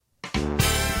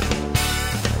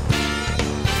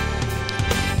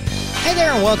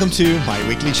there, and welcome to my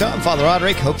weekly show. I'm Father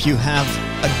Roderick. Hope you have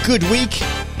a good week.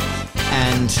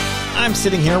 And I'm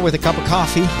sitting here with a cup of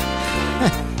coffee,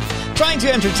 trying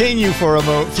to entertain you for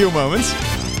a few moments.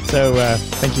 So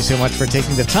thank you so much for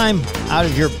taking the time out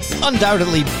of your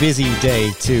undoubtedly busy day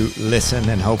to listen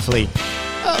and hopefully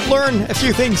learn a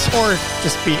few things or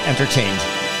just be entertained.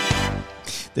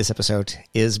 This episode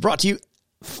is brought to you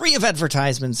free of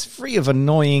advertisements, free of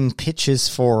annoying pitches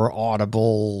for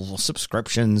Audible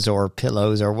subscriptions or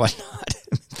pillows or whatnot.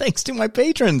 Thanks to my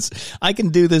patrons. I can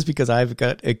do this because I've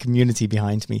got a community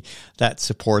behind me that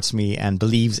supports me and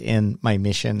believes in my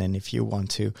mission. And if you want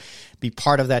to be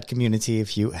part of that community,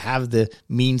 if you have the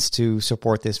means to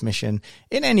support this mission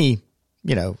in any,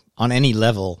 on any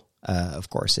level, of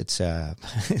course, it's there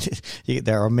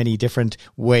are many different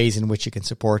ways in which you can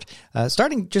support,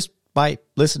 starting just by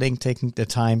listening, taking the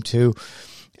time to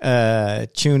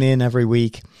tune in every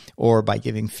week, or by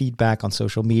giving feedback on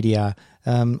social media,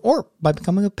 or by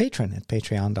becoming a patron at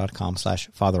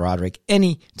patreon.com/Father Roderick.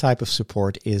 Any type of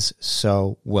support is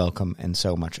so welcome and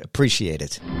so much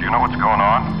appreciated. Do you know what's going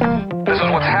on? This is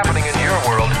what's happening in your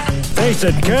world. Face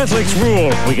it, Catholics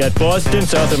rule. We got Boston,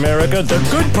 South America, the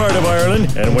good part of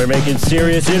Ireland, and we're making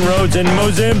serious inroads in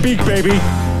Mozambique, baby.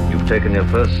 You've taken your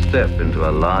first step into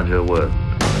a larger world.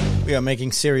 We are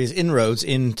making serious inroads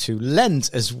into Lent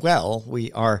as well.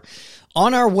 We are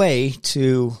on our way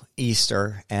to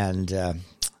Easter, and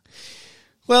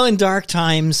in dark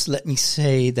times, let me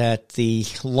say that the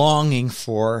longing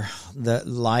for the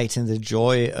light and the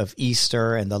joy of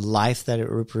Easter and the life that it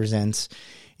represents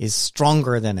is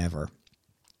stronger than ever.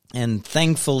 And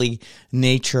thankfully,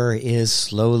 nature is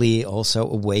slowly also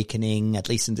awakening, at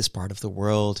least in this part of the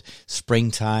world.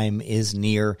 Springtime is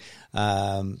near.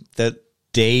 The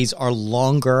days are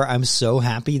longer. I'm so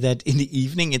happy that in the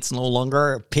evening it's no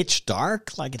longer pitch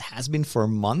dark like it has been for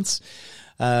months.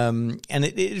 And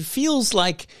it feels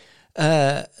like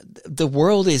the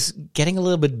world is getting a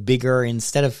little bit bigger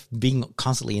instead of being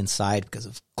constantly inside because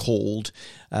of cold.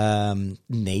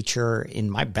 Nature in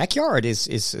my backyard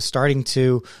is starting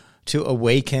to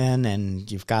awaken,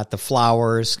 and you've got the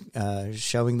flowers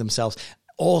showing themselves.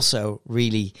 Also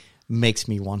really makes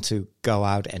me want to go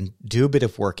out and do a bit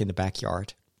of work in the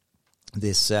backyard.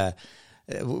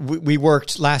 We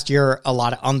worked last year a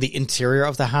lot on the interior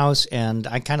of the house, and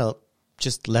I kind of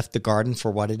just left the garden for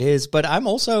what it is, but I'm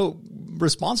also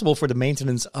responsible for the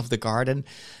maintenance of the garden.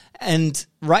 And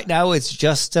right now it's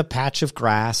just a patch of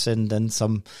grass and then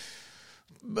some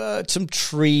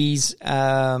trees.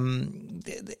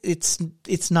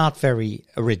 It's not very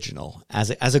original as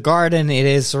a garden. It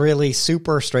is really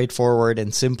super straightforward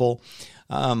and simple.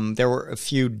 There were a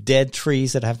few dead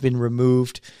trees that have been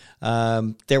removed.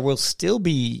 There will still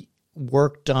be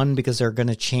work done because they're going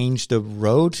to change the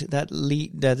road that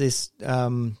is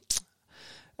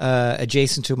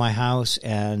adjacent to my house,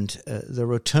 and the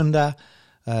rotunda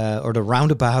or the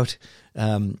roundabout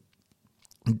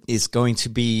is going to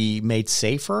be made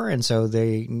safer, and so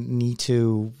they need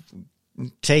to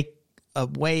take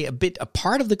away a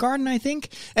part of the garden, I think.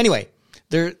 Anyway,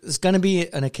 there's going to be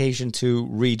an occasion to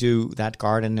redo that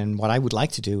garden, and what I would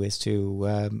like to do is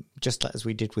to, just as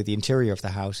we did with the interior of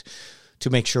the house, to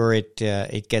make sure it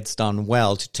gets done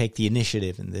well, to take the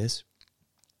initiative in this.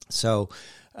 So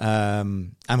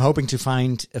I'm hoping to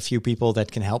find a few people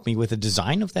that can help me with the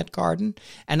design of that garden,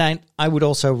 and I would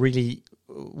also really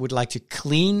would like to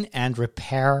clean and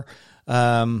repair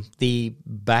the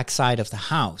backside of the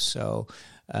house. So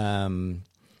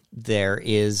there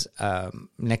is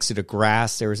next to the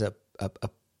grass, there is a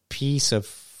piece of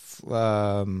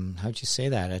how'd you say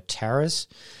that? A terrace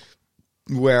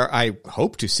where I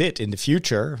hope to sit in the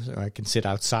future. So I can sit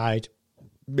outside,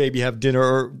 maybe have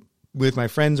dinner with my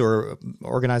friends or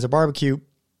organize a barbecue.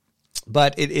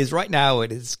 But it is right now,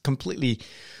 it is completely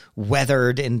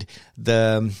weathered, and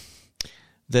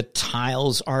the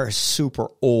tiles are super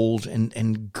old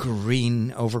and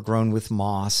green, overgrown with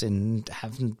moss, and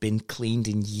haven't been cleaned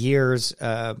in years.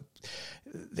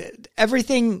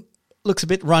 Everything looks a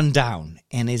bit run down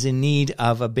and is in need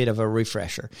of a bit of a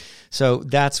refresher. So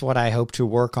that's what I hope to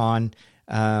work on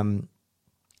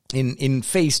in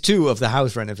phase 2 of the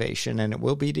house renovation, and it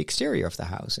will be the exterior of the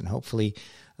house, and hopefully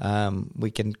we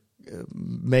can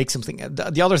make something.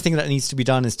 The other thing that needs to be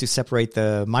done is to separate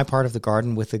my part of the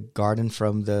garden with the garden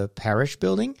from the parish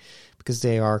building, because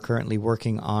they are currently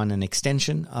working on an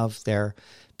extension of their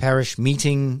parish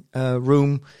meeting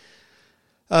room,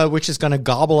 which is going to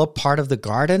gobble up part of the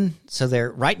garden. So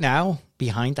they're right now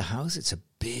behind the house. It's a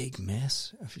big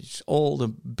mess. It's all the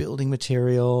building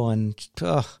material, and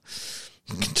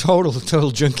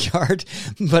total junkyard.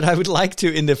 But I would like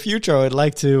to, in the future, I would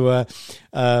like to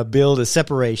build a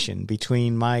separation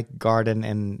between my garden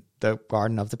and the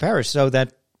garden of the parish, so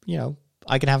that, you know,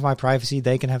 I can have my privacy,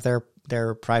 they can have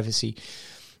their privacy.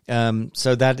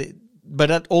 So that, but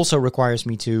that also requires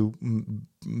me to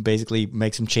basically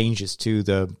make some changes to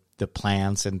the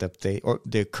plants and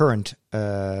the current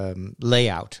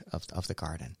layout of the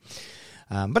garden.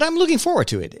 But I'm looking forward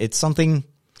to it. It's something,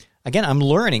 again, I'm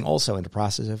learning also in the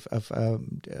process of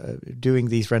doing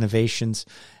these renovations,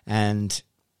 and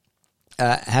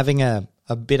having a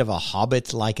bit of a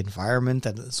Hobbit-like environment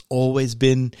that has always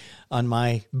been on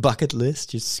my bucket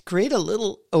list. Just create a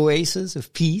little oasis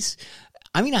of peace.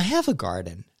 I mean, I have a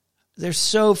garden. There's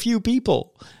so few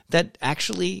people that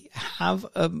actually have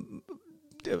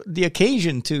the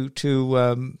occasion to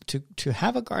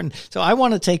have a garden. So I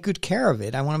want to take good care of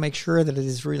it. I want to make sure that it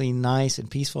is really nice and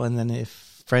peaceful, and then if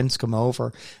friends come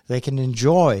over, they can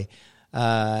enjoy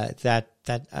that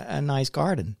a nice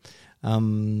garden.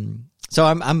 So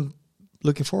I'm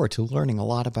looking forward to learning a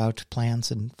lot about plants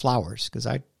and flowers, because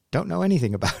I don't know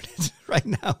anything about it right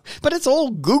now. But it's all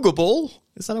Googleable.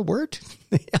 Is that a word?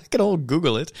 I can all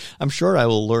Google it. I'm sure I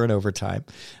will learn over time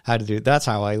how to do it. That's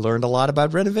how I learned a lot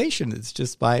about renovation. It's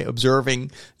just by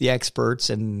observing the experts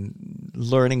and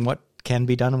learning what can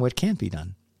be done and what can't be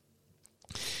done.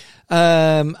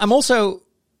 I'm also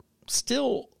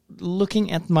still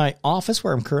looking at my office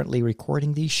where I'm currently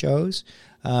recording these shows.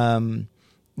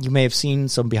 You may have seen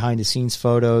some behind-the-scenes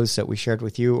photos that we shared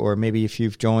with you, or maybe if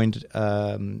you've joined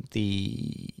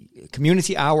the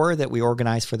community hour that we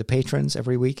organize for the patrons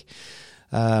every week.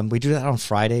 We do that on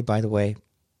Friday, by the way.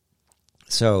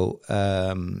 So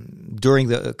during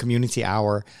the community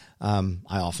hour, I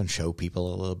often show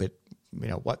people a little bit, you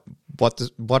know,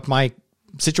 what my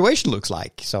situation looks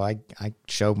like. So I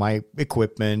show my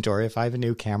equipment, or if I have a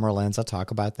new camera lens, I'll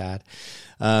talk about that.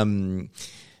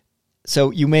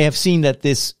 So you may have seen that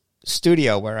this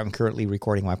studio where I'm currently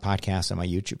recording my podcast and my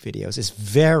YouTube videos is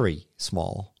very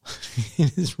small.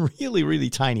 It is really,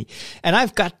 really tiny. And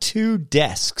I've got 2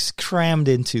 desks crammed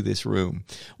into this room,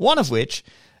 one of which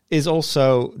is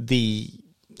also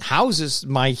houses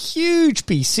my huge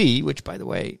PC, which, by the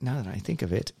way, now that I think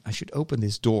of it, I should open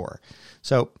this door.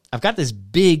 So I've got this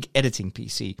big editing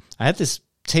PC. I had this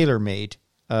tailor-made,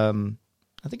 I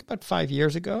think about 5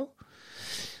 years ago.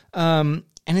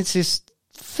 And it's this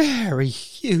very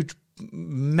huge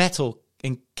metal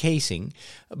encasing,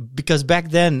 because back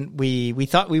then we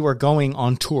thought we were going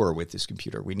on tour with this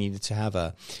computer. We needed to have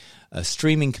a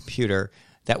streaming computer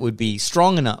that would be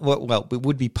strong enough, well, it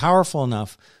would be powerful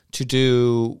enough to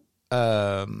do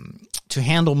to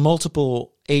handle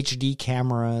multiple HD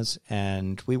cameras,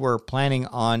 and we were planning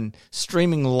on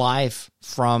streaming live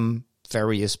from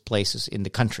various places in the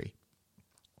country.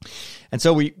 And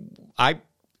so I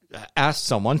asked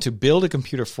someone to build a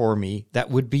computer for me that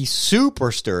would be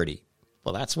super sturdy.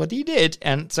 Well, that's what he did.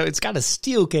 And so it's got a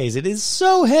steel case. It is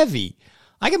so heavy.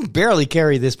 I can barely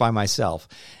carry this by myself.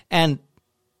 And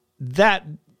that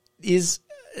is,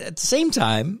 at the same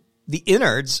time, the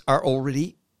innards are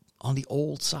already on the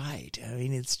old side. I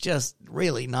mean, it's just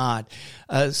really not,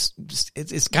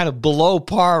 it's kind of below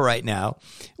par right now,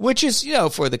 which is, you know,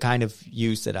 for the kind of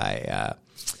use that I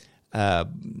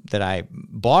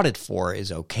bought it for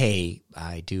is okay.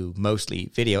 I do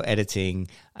mostly video editing,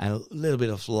 a little bit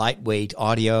of lightweight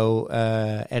audio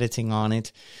editing on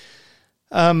it.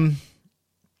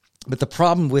 But the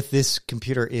problem with this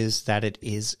computer is that it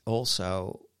is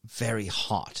also very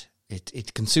hot.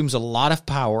 It consumes a lot of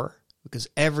power because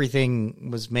everything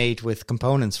was made with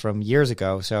components from years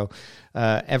ago. So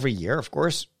every year, of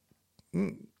course,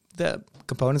 the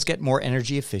components get more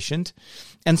energy efficient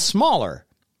and smaller.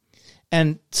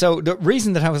 And so the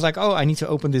reason that I was like, oh, I need to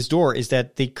open this door is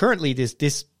that currently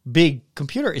this big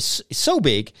computer is so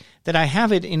big that I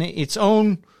have it in its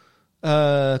own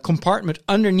compartment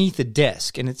underneath the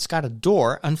desk, and it's got a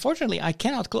door. Unfortunately, I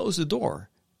cannot close the door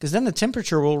because then the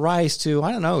temperature will rise to,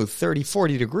 I don't know, 30,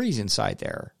 40 degrees inside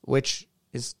there, which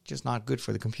is just not good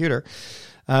for the computer.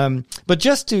 But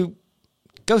goes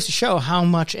to show how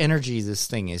much energy this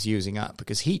thing is using up,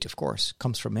 because heat, of course,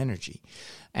 comes from energy.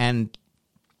 And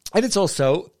it's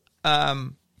also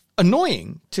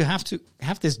annoying to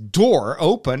have this door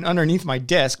open underneath my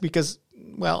desk because,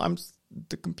 well,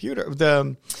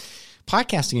 the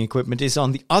podcasting equipment is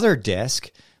on the other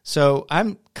desk. So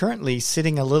I'm currently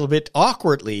sitting a little bit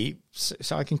awkwardly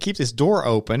so I can keep this door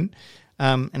open.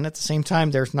 And at the same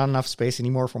time, there's not enough space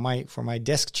anymore for my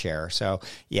desk chair. So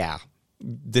yeah,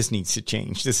 this needs to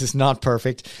change. This is not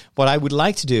perfect. What I would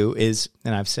like to do is,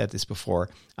 and I've said this before,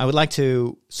 I would like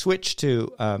to switch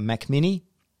to Mac Mini.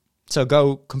 So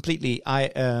go completely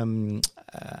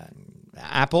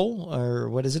Apple, or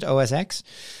what is it, OS X,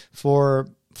 for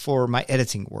my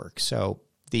editing work. So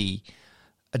the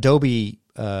Adobe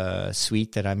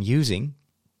suite that I'm using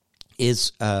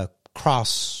is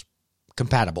cross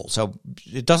compatible. So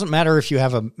it doesn't matter if you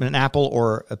have an Apple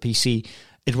or a PC.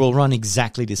 It will run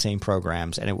exactly the same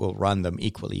programs, and it will run them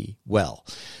equally well.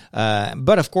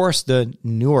 But of course, the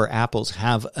newer Apples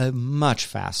have a much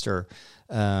faster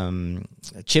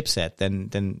chipset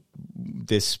than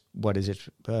this. What is it?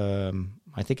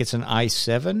 I think it's an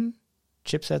i7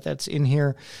 chipset that's in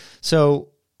here. So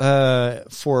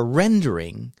for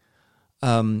rendering,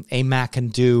 a Mac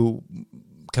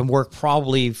can work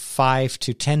probably 5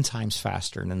 to 10 times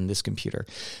faster than this computer,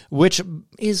 which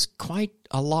is quite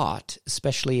a lot,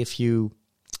 especially if you,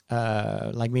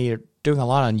 like me, are doing a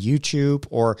lot on YouTube,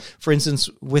 or, for instance,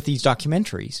 with these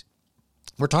documentaries.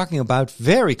 We're talking about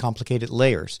very complicated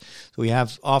layers. So we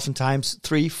have oftentimes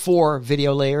 3, 4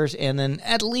 video layers and then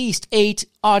at least 8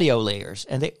 audio layers.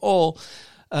 And they all,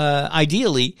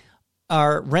 ideally,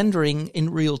 are rendering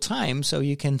in real time so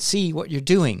you can see what you're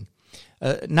doing.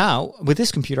 Now, with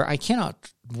this computer, I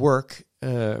cannot work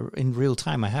in real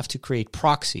time. I have to create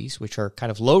proxies, which are kind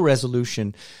of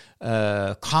low-resolution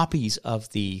copies of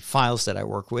the files that I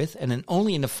work with, and then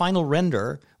only in the final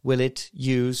render will it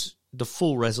use the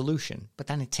full resolution. But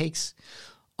then it takes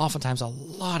oftentimes a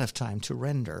lot of time to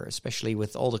render, especially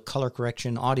with all the color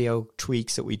correction, audio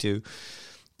tweaks that we do.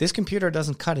 This computer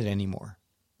doesn't cut it anymore.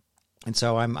 And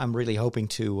so I'm really hoping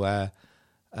to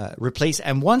replace.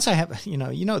 And once I have,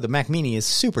 the Mac Mini is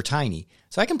super tiny,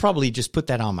 so I can probably just put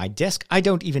that on my desk. I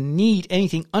don't even need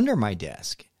anything under my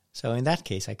desk. So in that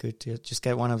case, I could just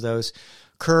get one of those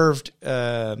curved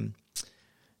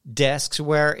desks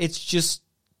where it's just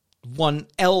one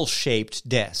L-shaped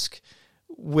desk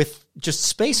with just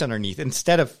space underneath,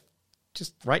 instead of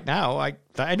just right now, I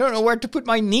don't know where to put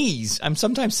my knees. I'm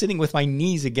sometimes sitting with my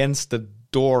knees against the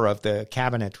door of the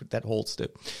cabinet that holds the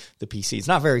PC. It's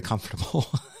not very comfortable.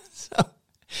 So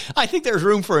I think there's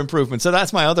room for improvement. So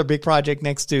that's my other big project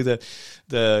next to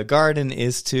the garden,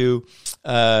 is to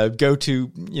go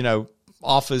to,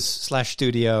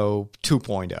 Office/Studio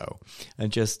 2.0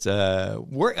 and just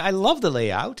work. I love the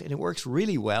layout, and it works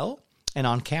really well. And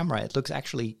on camera, it looks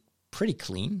actually pretty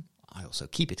clean. I also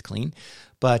keep it clean,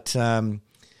 but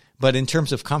in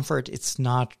terms of comfort, it's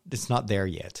not there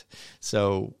yet.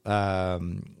 So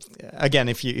again,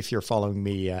 if you're following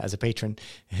me as a patron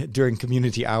during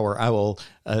Community Hour, I will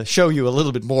show you a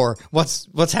little bit more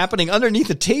what's happening underneath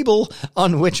the table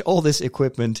on which all this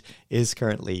equipment is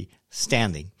currently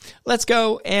standing. Let's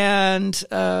go and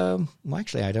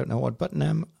actually, I don't know what button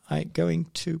am I going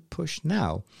to push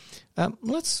now.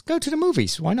 Let's go to the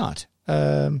movies. Why not?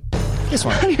 This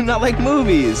one. How do you not like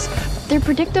movies? They're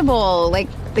predictable. Like,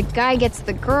 the guy gets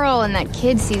the girl, and that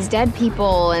kid sees dead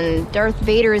people, and Darth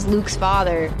Vader is Luke's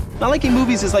father. Not liking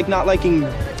movies is like not liking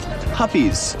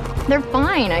puppies. They're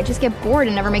fine. I just get bored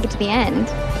and never make it to the end.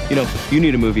 You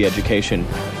need a movie education.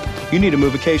 You need a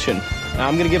movication.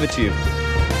 I'm going to give it to you.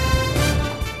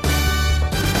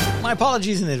 My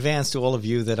apologies in advance to all of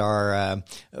you that are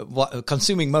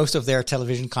consuming most of their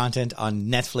television content on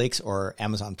Netflix or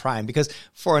Amazon Prime, because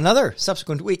for another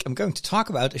subsequent week, I'm going to talk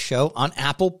about a show on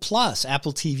Apple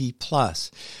TV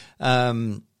Plus.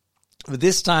 But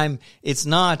this time, it's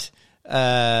not,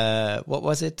 what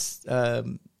was it?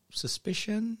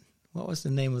 Suspicion? What was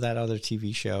the name of that other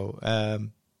TV show?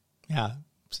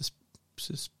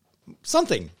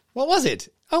 Something. What was it?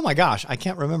 Oh my gosh, I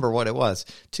can't remember what it was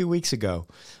 2 weeks ago.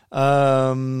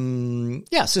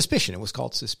 Suspicion. It was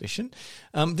called Suspicion.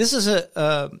 This is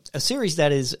a series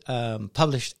that is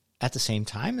published at the same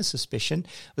time as Suspicion.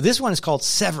 But this one is called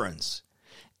Severance.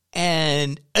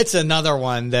 And it's another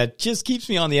one that just keeps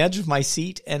me on the edge of my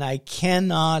seat, and I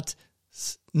cannot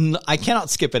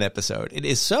skip an episode. It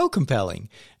is so compelling,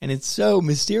 and it's so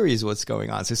mysterious what's going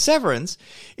on. So Severance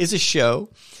is a show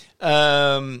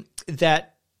that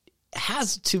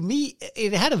has, to me,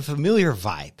 it had a familiar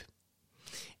vibe.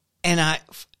 And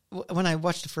when I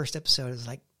watched the first episode, I was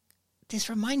like, this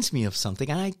reminds me of something.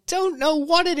 And I don't know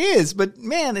what it is, but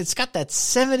man, it's got that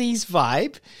 70s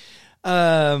vibe.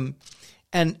 And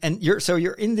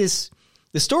you're in this,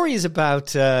 the story is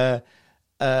about a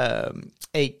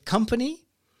company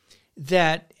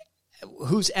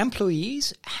whose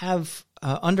employees have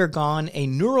undergone a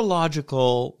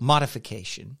neurological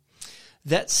modification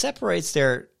that separates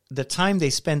the time they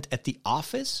spent at the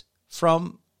office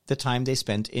from the time they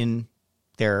spent in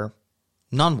their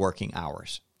non-working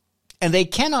hours. And they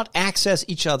cannot access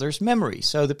each other's memories.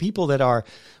 So the people that are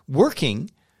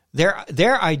working,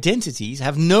 their identities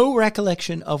have no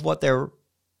recollection of what they're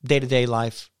day-to-day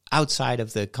life outside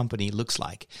of the company looks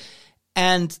like.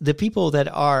 And the people that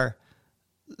are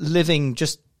living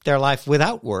just their life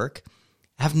without work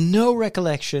have no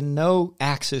recollection, no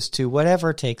access to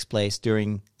whatever takes place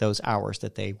during those hours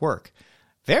that they work.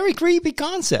 Very creepy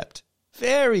concept.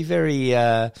 Very, very,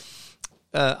 I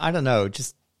don't know,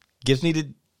 just gives me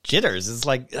the jitters. It's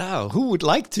like, oh, who would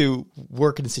like to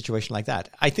work in a situation like that?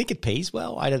 I think it pays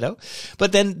well. I don't know.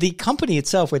 But then the company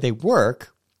itself where they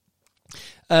work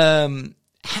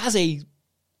has a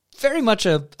very much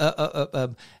a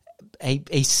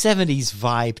 70s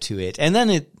vibe to it. And then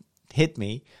it hit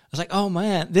me. I was like, oh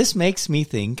man, this makes me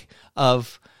think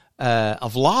of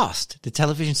Lost, the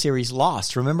television series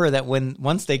Lost. Remember that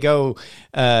once they go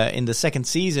in the second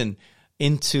season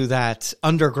into that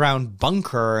underground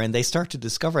bunker and they start to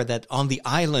discover that on the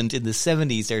island in the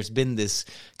 70s there's been this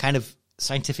kind of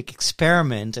scientific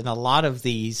experiment and a lot of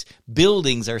these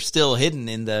buildings are still hidden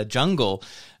in the jungle.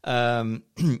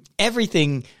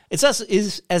 Everything, is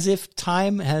as if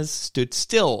time has stood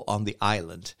still on the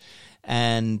island.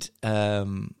 And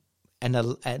the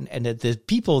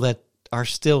people that are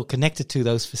still connected to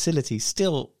those facilities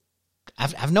still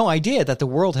have no idea that the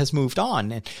world has moved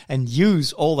on and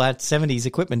use all that 70s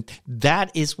equipment.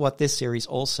 That is what this series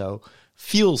also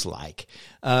feels like.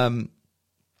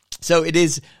 So it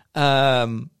is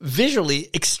visually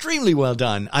extremely well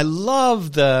done. I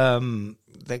love the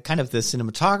kind of the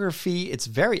cinematography. It's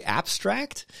very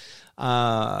abstract.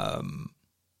 I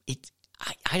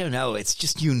don't know. It's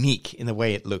just unique in the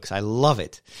way it looks. I love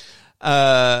it.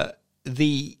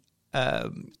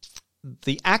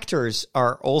 The actors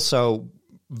are also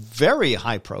very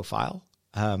high profile.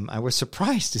 I was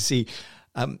surprised to see.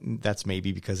 That's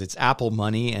maybe because it's Apple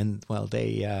money, and well,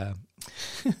 they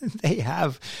they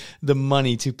have the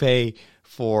money to pay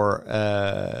for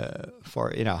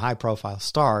high profile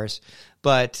stars.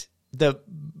 But the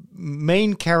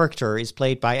main character is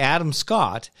played by Adam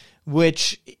Scott,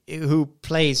 who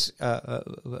plays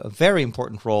a very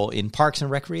important role in Parks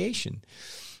and Recreation.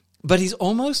 But he's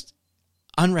almost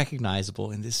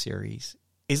unrecognizable in this series.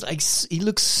 It's like he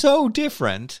looks so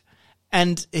different,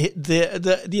 and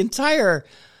the entire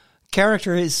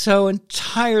character is so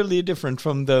entirely different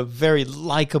from the very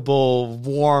likable,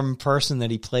 warm person that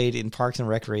he played in Parks and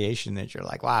Recreation that you're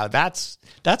like, wow, that's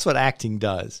what acting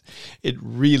does. It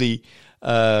really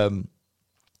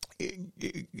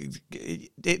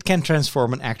it can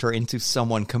transform an actor into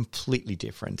someone completely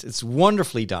different. It's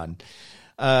wonderfully done.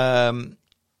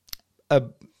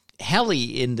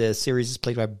 Helly in the series is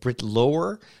played by Britt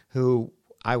Lower, who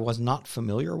I was not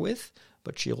familiar with,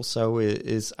 but she also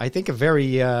is I think, a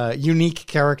very unique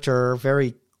character,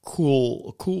 very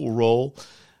cool role,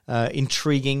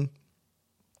 intriguing.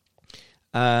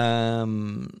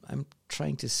 I'm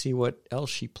trying to see what else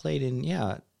she played in.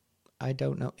 Yeah, I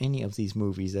don't know any of these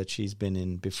movies that she's been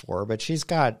in before, but she's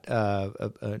got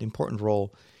an important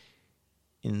role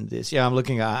in this. Yeah, I'm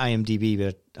looking at IMDb,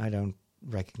 but I don't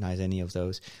recognize any of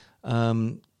those.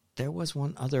 There was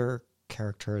one other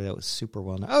character that was super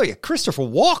well known. Oh yeah, Christopher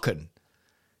Walken.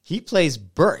 He plays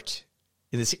Bert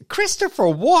in this. Christopher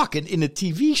Walken in a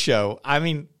TV show. I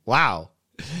mean, wow,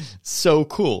 so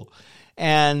cool.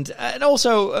 And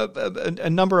also a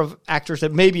number of actors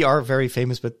that maybe are very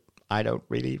famous, but I don't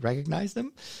really recognize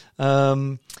them.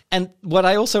 And what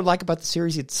I also like about the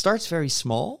series, it starts very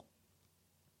small.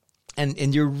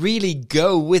 And you really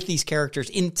go with these characters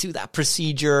into that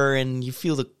procedure, and you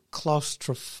feel the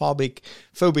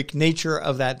claustrophobic nature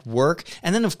of that work.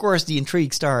 And then, of course, the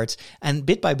intrigue starts. And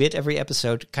bit by bit, every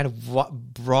episode kind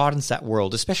of broadens that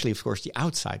world, especially, of course, the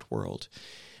outside world.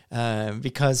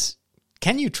 Because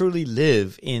can you truly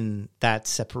live in that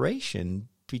separation?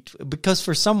 Because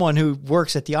for someone who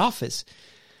works at the office,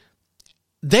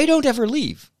 they don't ever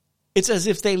leave. It's as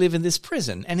if they live in this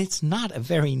prison, and it's not a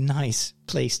very nice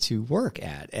place to work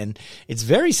at. And it's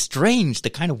very strange, the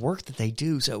kind of work that they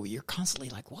do. So you're constantly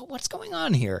like, well, what's going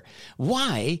on here?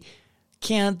 Why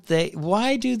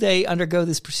do they undergo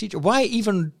this procedure? Why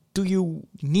even do you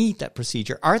need that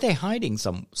procedure? Are they hiding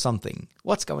something?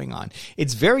 What's going on?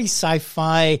 It's very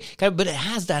sci-fi, but it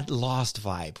has that Lost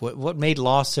vibe. What made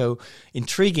Lost so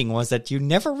intriguing was that you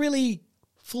never really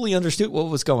fully understood what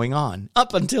was going on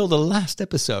up until the last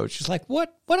episode. She's like,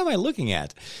 what am I looking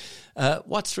at?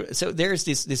 So there's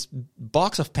this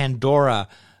box of Pandora.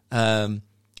 Well,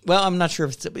 I'm not sure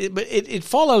if it's, but it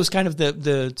follows kind of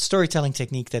the storytelling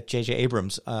technique that J.J.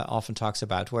 Abrams often talks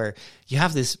about, where you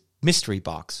have this mystery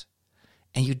box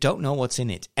and you don't know what's in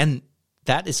it. And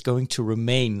that is going to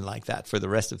remain like that for the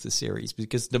rest of the series,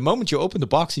 because the moment you open the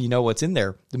box and you know what's in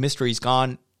there, the mystery's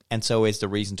gone and so is the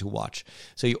reason to watch.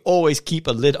 So you always keep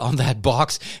a lid on that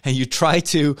box, and you try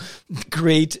to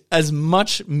create as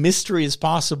much mystery as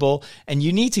possible, and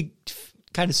you need to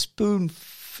kind of spoon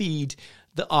feed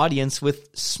the audience with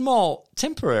small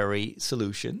temporary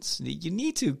solutions. You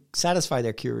need to satisfy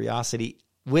their curiosity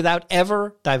without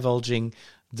ever divulging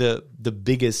the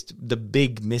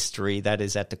big mystery that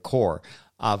is at the core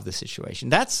of the situation.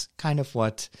 That's kind of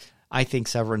what I think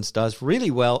Severance does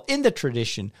really well in the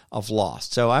tradition of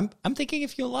Lost. So I'm thinking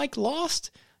if you like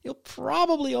Lost, you'll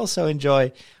probably also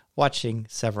enjoy watching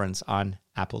Severance on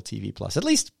Apple TV+. At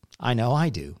least I know I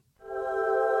do.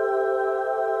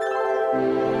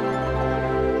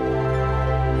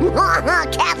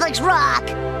 Catholics rock!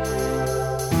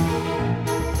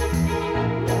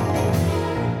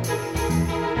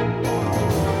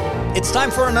 It's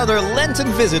time for another Lenten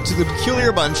visit to the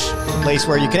Peculiar Bunch, a place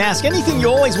where you can ask anything you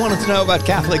always wanted to know about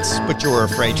Catholics, but you're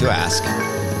afraid to ask.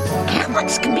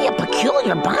 Catholics can be a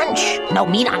peculiar bunch. No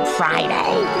meat on Friday.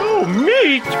 Oh,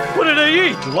 meat? What do they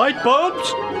eat? Light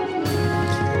bulbs?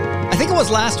 I think it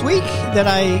was last week that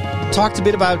I talked a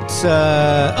bit about,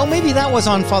 maybe that was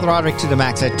on Father Roderick to the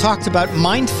Max. I talked about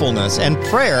mindfulness and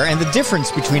prayer and the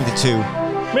difference between the two.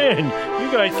 Man,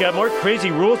 you guys got more crazy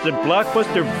rules than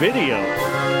Blockbuster Video.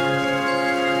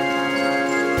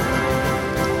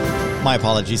 My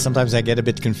apologies. Sometimes I get a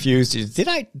bit confused. Did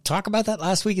I talk about that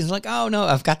last week? It's like, oh no,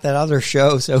 I've got that other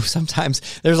show. So sometimes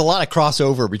there's a lot of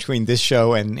crossover between this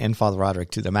show and Father Roderick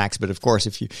to the Max. But of course,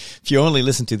 if you only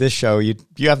listen to this show, you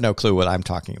have no clue what I'm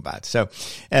talking about. So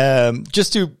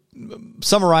just to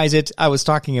summarize it, I was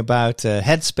talking about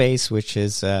Headspace, which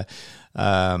is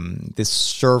this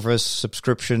service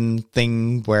subscription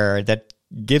thing that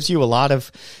gives you a lot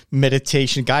of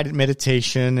meditation, guided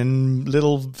meditation, and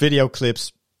little video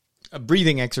clips,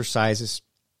 breathing exercises,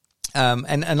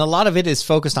 and a lot of it is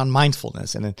focused on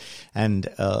mindfulness and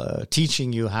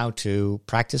teaching you how to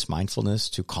practice mindfulness,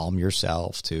 to calm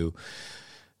yourself, to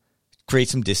create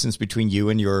some distance between you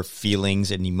and your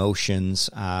feelings and emotions,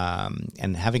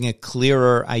 and having a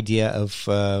clearer idea of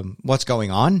what's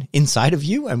going on inside of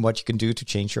you and what you can do to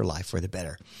change your life for the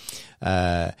better.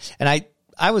 And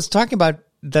I was talking about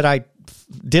that I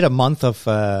did a month of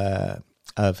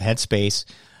Headspace.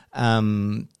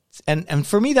 And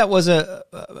for me, that was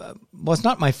was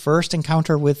not my first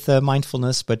encounter with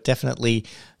mindfulness, but definitely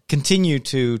continued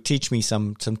to teach me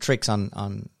some tricks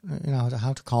on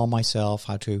how to calm myself,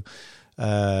 how to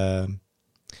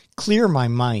clear my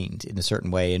mind in a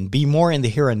certain way, and be more in the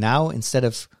here and now instead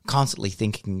of constantly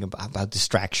thinking about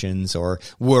distractions or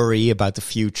worry about the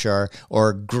future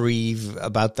or grieve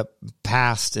about the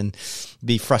past and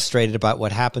be frustrated about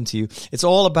what happened to you. It's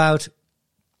all about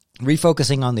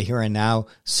refocusing on the here and now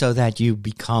so that you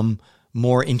become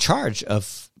more in charge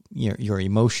of your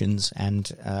emotions. And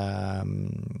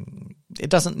it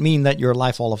doesn't mean that your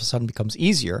life all of a sudden becomes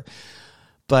easier,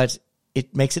 but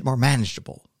it makes it more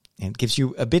manageable and gives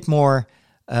you a bit more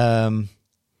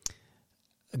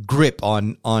grip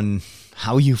on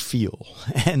how you feel.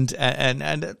 And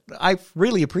I've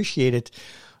really appreciated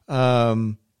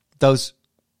those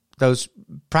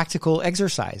practical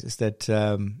exercises that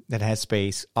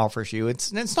Headspace offers you.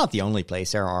 It's not the only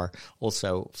place. There are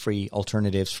also free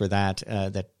alternatives for that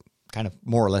that kind of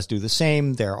more or less do the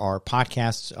same. There are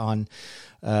podcasts on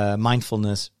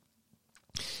mindfulness.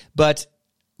 But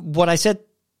what I said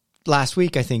last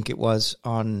week, I think it was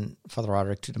on Father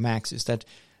Roderick to the Max, is that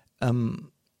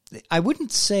I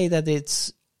wouldn't say that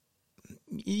it's,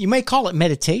 you may call it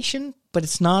meditation, but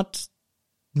it's not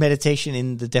meditation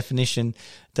in the definition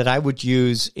that I would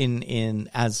use in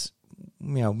as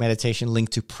meditation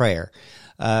linked to prayer.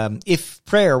 If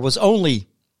prayer was only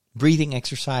breathing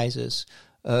exercises,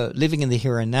 living in the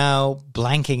here and now,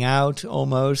 blanking out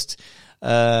almost,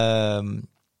 that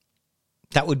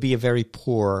would be a very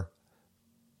poor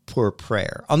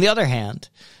prayer. On the other hand,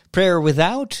 prayer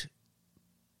without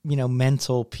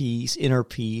mental peace, inner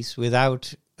peace,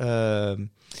 without being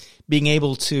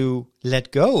able to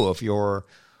let go of your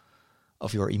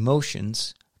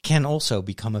emotions, can also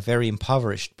become a very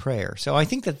impoverished prayer. So I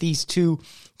think that these two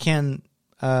can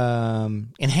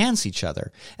enhance each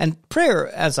other. And prayer,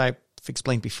 as I've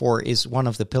explained before, is one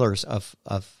of the pillars of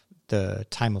the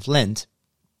time of Lent.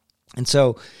 And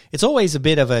so it's always a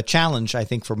bit of a challenge, I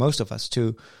think, for most of us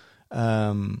to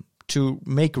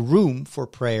make room for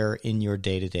prayer in your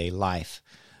day-to-day life.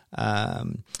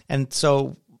 And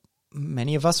so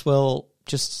many of us will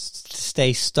just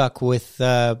stay stuck with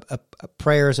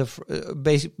prayers of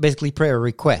basically prayer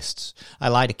requests. I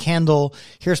light a candle.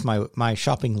 Here's my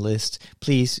shopping list.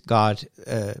 Please, God,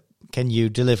 can you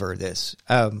deliver this?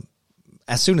 And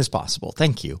as soon as possible.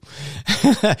 Thank you.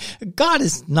 God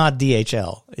is not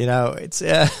DHL. It's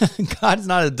God is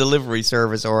not a delivery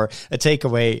service or a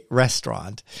takeaway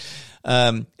restaurant.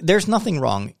 There's nothing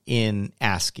wrong in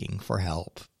asking for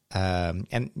help.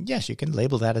 And yes, you can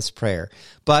label that as prayer,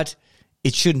 but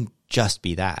it shouldn't just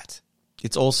be that.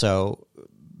 It's also,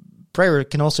 prayer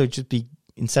can also just be,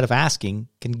 instead of asking,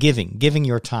 giving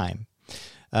your time.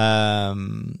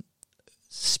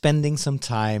 Spending some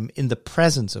time in the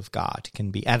presence of God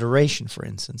can be adoration, for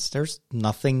instance. There's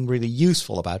nothing really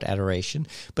useful about adoration,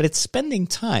 but it's spending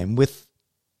time with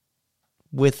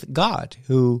God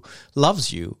who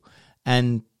loves you,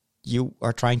 and you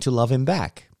are trying to love him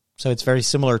back. So it's very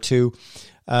similar to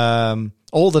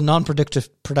all the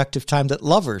productive time that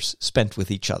lovers spent with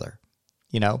each other.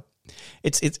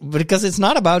 It's because it's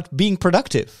not about being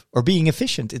productive or being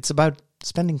efficient. It's about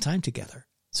spending time together.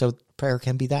 So prayer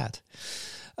can be that.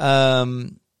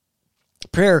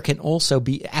 Prayer can also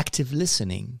be active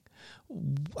listening.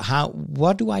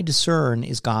 What do I discern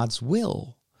is God's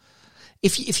will?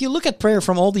 If you look at prayer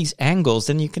from all these angles,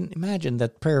 then you can imagine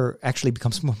that prayer actually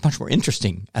becomes much more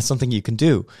interesting as something you can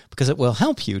do, because it will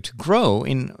help you to grow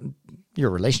in your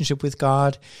relationship with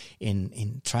God,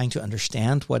 in trying to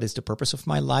understand what is the purpose of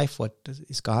my life, what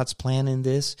is God's plan in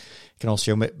this. It can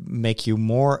also make you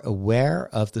more aware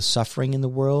of the suffering in the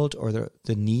world, or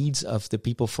the needs of the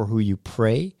people for who you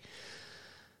pray.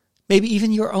 Maybe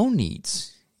even your own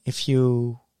needs. If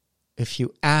you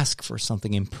ask for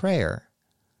something in prayer,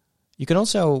 you can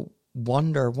also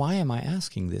wonder, why am I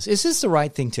asking this? Is this the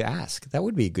right thing to ask? That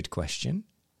would be a good question.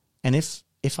 And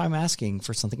if I'm asking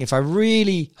for something, if I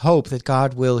really hope that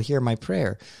God will hear my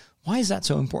prayer, why is that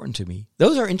so important to me?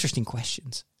 Those are interesting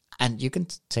questions. And you can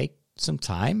take some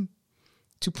time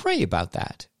to pray about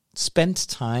that. Spend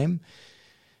time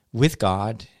with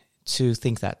God to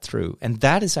think that through. And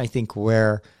that is, I think,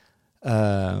 where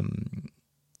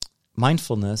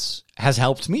mindfulness has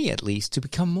helped me, at least, to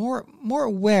become more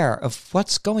aware of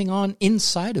what's going on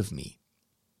inside of me.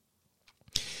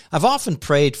 I've often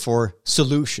prayed for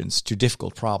solutions to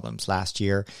difficult problems. Last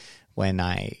year, when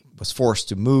I was forced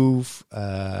to move,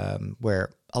 where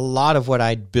a lot of what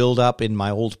I'd built up in my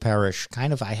old parish,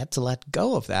 I had to let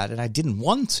go of that, and I didn't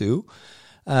want to.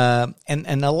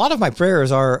 And a lot of my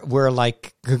prayers were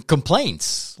like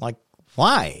complaints, like,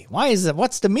 why? Why is it?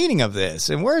 What's the meaning of this?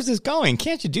 And where is this going?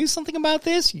 Can't you do something about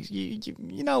this?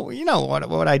 You know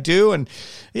what I do, and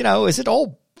is it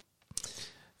all?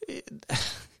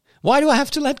 Why do I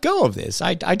have to let go of this?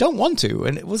 I don't want to.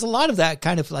 And it was a lot of that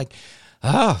kind of like,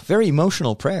 very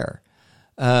emotional prayer.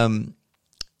 Thanks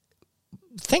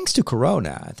to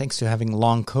Corona, thanks to having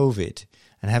long COVID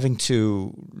and having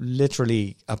to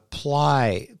literally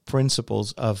apply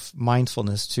principles of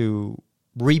mindfulness to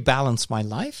rebalance my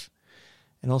life,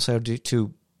 and also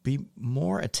to be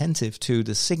more attentive to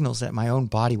the signals that my own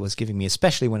body was giving me,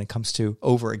 especially when it comes to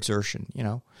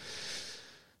overexertion,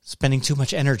 spending too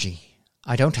much energy.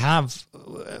 I don't have,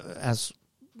 as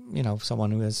someone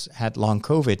who has had long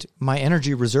COVID, my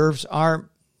energy reserves are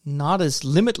not as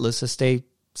limitless as they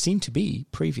seemed to be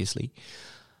previously.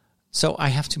 So I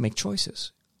have to make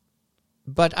choices.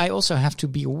 But I also have to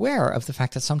be aware of the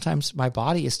fact that sometimes my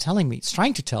body is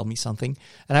trying to tell me something,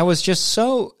 and I was just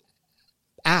so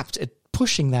apt at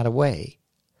pushing that away.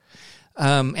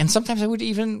 And sometimes I would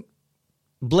even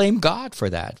blame God for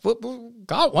that. Well,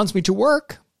 God wants me to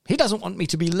work. He doesn't want me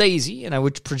to be lazy. And I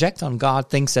would project on God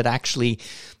things that actually,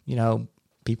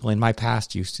 people in my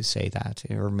past used to say that,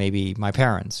 or maybe my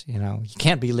parents, you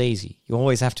can't be lazy. You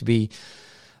always have to be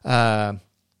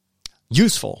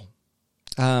useful.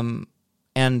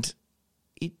 And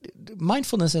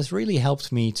mindfulness has really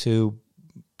helped me to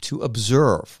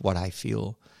observe what I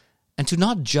feel, and to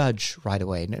not judge right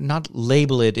away, not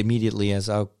label it immediately as,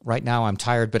 oh, right now I'm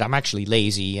tired, but I'm actually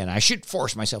lazy and I should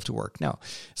force myself to work. No,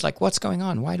 it's like, what's going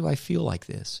on? Why do I feel like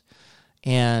this?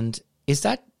 And is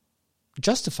that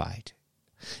justified?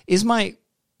 Is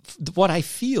what I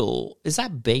feel, is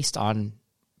that based on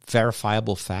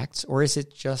verifiable facts, or is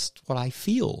it just what I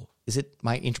feel? Is it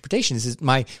my interpretation? Is it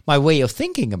my way of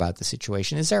thinking about the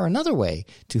situation? Is there another way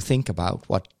to think about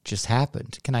what just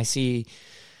happened? Can I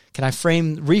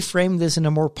reframe this in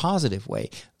a more positive way?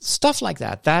 Stuff like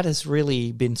that. That has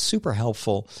really been super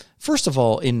helpful. First of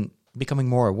all, in becoming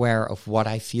more aware of what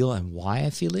I feel and why I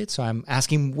feel it. So I'm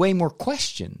asking way more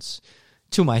questions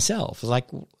to myself. Like,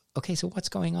 okay, so what's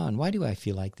going on? Why do I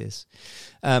feel like this?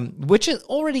 Which is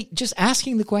already just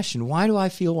asking the question, why do I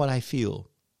feel what I feel?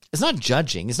 It's not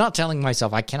judging. It's not telling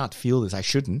myself I cannot feel this. I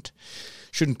shouldn't,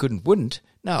 couldn't, wouldn't.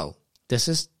 No, this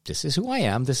is who I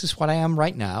am. This is what I am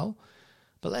right now.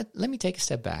 But let me take a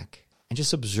step back and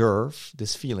just observe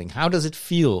this feeling. How does it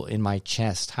feel in my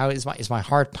chest? How is my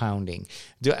heart pounding?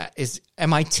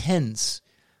 Am I tense?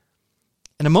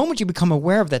 And the moment you become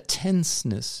aware of that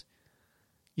tenseness,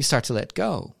 you start to let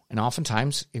go. And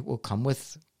oftentimes it will come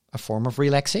with a form of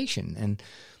relaxation. And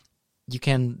you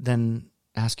can then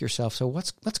ask yourself, so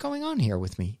what's going on here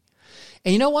with me?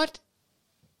 And you know what?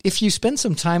 If you spend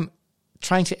some time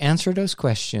trying to answer those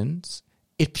questions,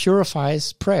 it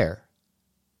purifies prayer.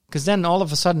 Because then all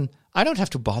of a sudden, I don't have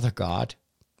to bother God,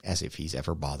 as if he's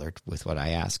ever bothered with what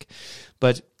I ask.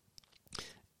 But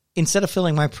instead of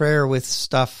filling my prayer with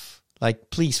stuff like,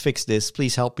 please fix this,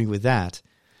 please help me with that,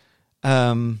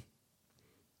 I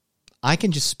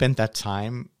can just spend that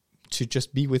time to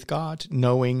just be with God,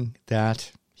 knowing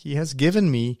that he has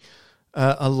given me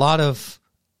a lot of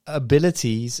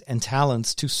abilities and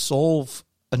talents to solve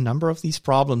a number of these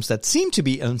problems that seem to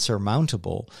be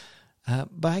insurmountable,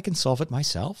 but I can solve it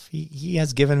myself. He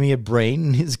has given me a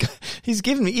brain. He's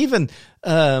given me even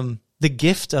the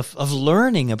gift of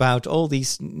learning about all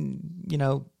these,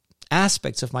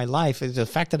 aspects of my life. The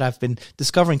fact that I've been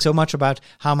discovering so much about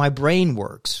how my brain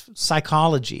works,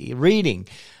 psychology, reading.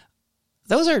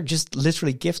 Those are just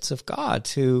literally gifts of God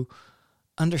to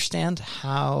understand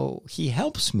how he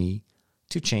helps me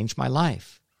to change my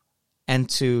life and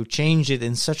to change it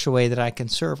in such a way that I can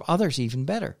serve others even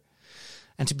better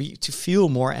and to feel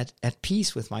more at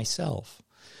peace with myself.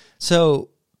 So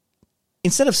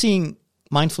instead of seeing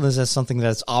mindfulness as something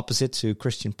that's opposite to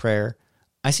Christian prayer,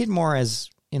 I see it more as,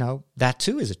 that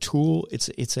too is a tool.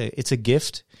 It's a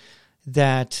gift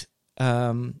that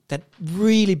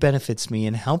really benefits me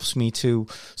and helps me to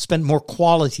spend more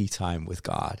quality time with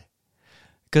God.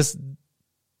 Because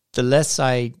the less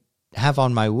I have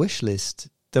on my wish list,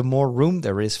 the more room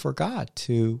there is for God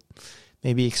to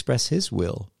maybe express his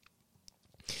will.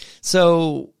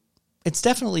 So it's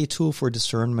definitely a tool for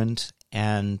discernment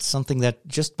and something that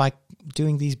just by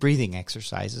doing these breathing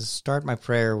exercises, start my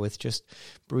prayer with just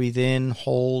breathe in,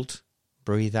 hold,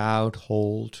 breathe out,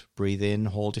 hold, breathe in,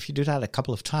 hold. If you do that a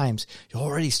couple of times, you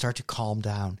already start to calm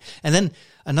down. And then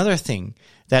another thing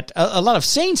that a lot of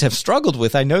saints have struggled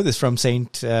with, I know this from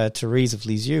Saint Therese of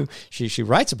Lisieux, she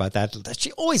writes about that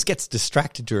she always gets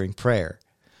distracted during prayer.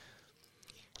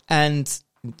 And,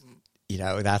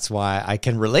 that's why I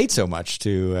can relate so much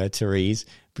to Therese,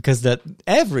 because that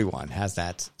everyone has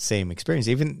that same experience.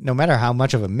 Even no matter how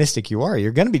much of a mystic you are,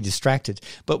 you're going to be distracted.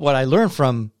 But what I learned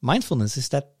from mindfulness is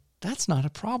that that's not a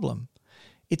problem.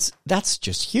 That's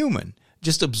just human.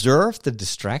 Just observe the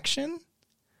distraction.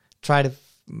 Try to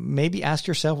maybe ask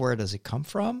yourself, where does it come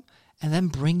from? And then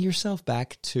bring yourself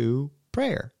back to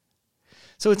prayer.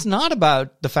 So it's not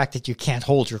about the fact that you can't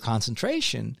hold your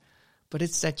concentration, but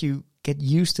it's that you get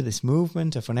used to this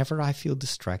movement of whenever I feel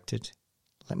distracted,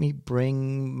 let me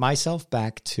bring myself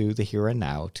back to the here and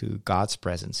now, to God's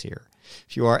presence here.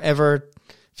 If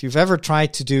you've ever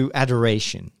tried to do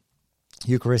adoration,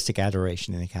 Eucharistic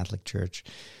adoration in the Catholic Church,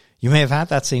 you may have had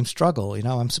that same struggle.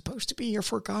 I'm supposed to be here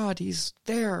for God. He's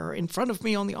there in front of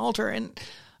me on the altar, and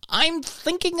I'm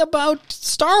thinking about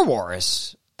Star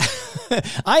Wars.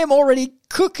 I am already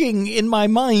cooking in my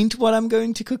mind what I'm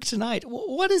going to cook tonight.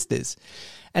 What is this?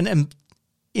 And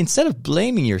instead of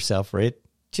blaming yourself for it,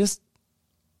 just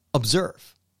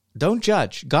observe. Don't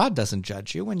judge. God doesn't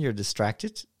judge you when you're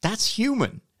distracted. That's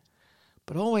human.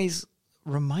 But always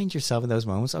remind yourself in those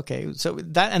moments, okay, so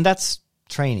that's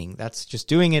training. That's just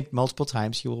doing it multiple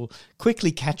times. You will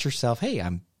quickly catch yourself, hey,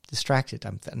 I'm distracted.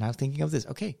 I'm now thinking of this.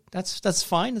 Okay, that's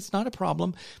fine. It's not a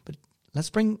problem. But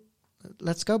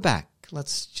let's go back.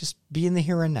 Let's just be in the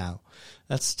here and now.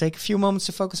 Let's take a few moments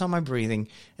to focus on my breathing,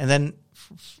 and then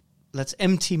let's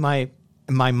empty my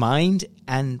mind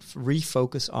and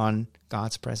refocus on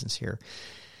God's presence here.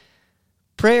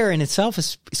 Prayer in itself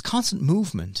is constant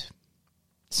movement.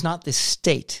 It's not this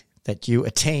state that you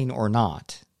attain or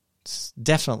not. It's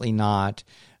definitely not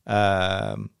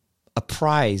a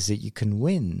prize that you can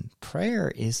win.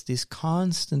 Prayer is this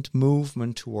constant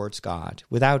movement towards God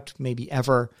without maybe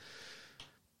ever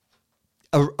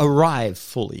arrive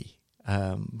fully.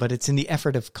 But it's in the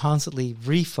effort of constantly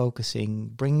refocusing,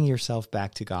 bringing yourself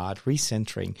back to God,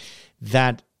 recentering.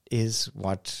 That is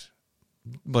what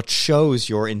shows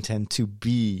your intent to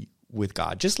be with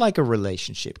God. Just like a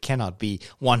relationship cannot be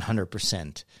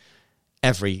 100%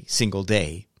 every single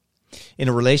day. In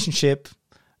a relationship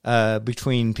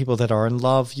between people that are in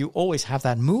love, you always have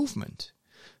that movement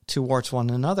towards one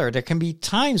another. There can be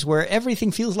times where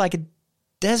everything feels like a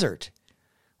desert,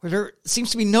 where there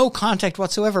seems to be no contact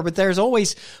whatsoever, but there's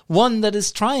always one that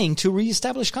is trying to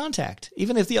reestablish contact,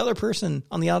 even if the other person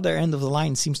on the other end of the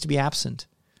line seems to be absent.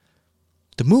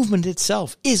 The movement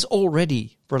itself is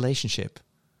already relationship.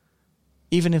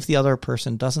 Even if the other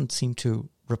person doesn't seem to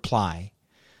reply.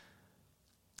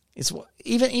 It's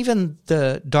even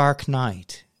the dark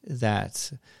night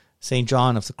that St.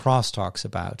 John of the Cross talks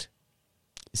about.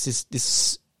 It's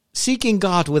this seeking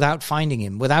God without finding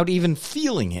him, without even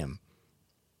feeling him.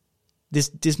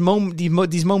 These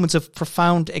moments of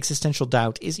profound existential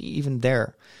doubt, is he even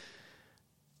there?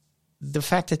 The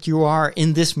fact that you are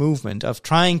in this movement of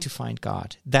trying to find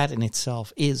God, that in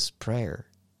itself is prayer.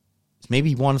 It's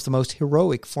maybe one of the most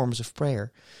heroic forms of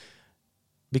prayer,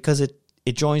 because it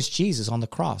joins Jesus on the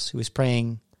cross, who is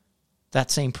praying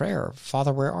that same prayer.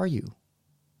 Father, where are you?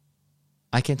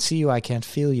 I can't see you. I can't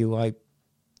feel you.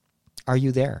 Are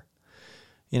you there?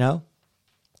 You know,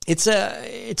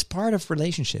 it's part of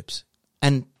relationships.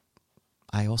 And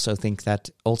I also think that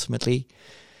ultimately,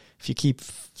 if you keep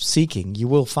seeking, you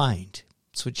will find.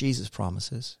 That's what Jesus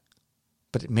promises.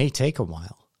 But it may take a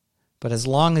while. But as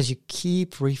long as you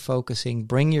keep refocusing,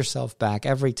 bring yourself back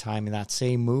every time in that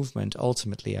same movement,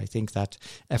 ultimately, I think that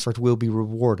effort will be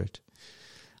rewarded.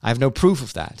 I have no proof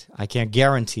of that. I can't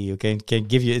guarantee you, can't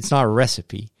give you, it's not a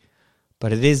recipe,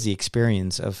 but it is the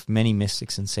experience of many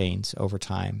mystics and saints over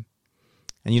time.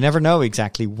 And you never know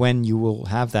exactly when you will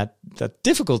have that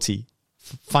difficulty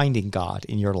finding God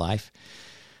in your life.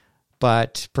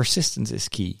 But persistence is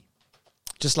key,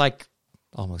 just like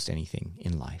almost anything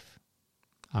in life.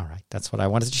 All right, that's what I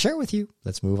wanted to share with you.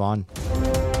 Let's move on.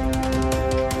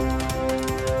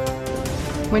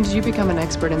 When did you become an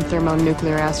expert in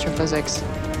thermonuclear astrophysics?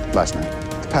 Last night.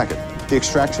 The packet. The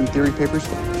extraction theory papers.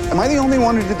 Am I the only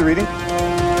one who did the reading?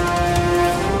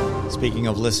 Speaking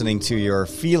of listening to your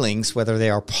feelings, whether they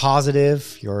are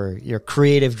positive, your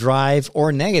creative drive,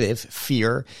 or negative,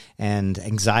 fear and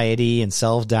anxiety and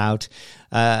self-doubt,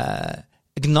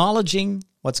 acknowledging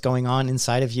what's going on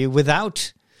inside of you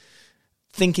without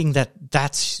thinking that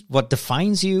that's what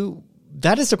defines you,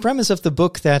 that is the premise of the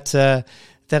book that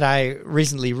I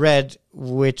recently read,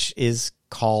 which is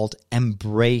called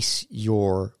Embrace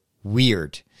Your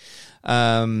Weird.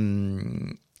 Let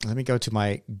me go to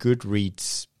my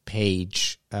Goodreads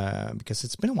page, because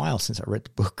it's been a while since I read the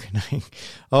book, and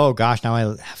oh gosh, now I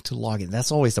have to log in.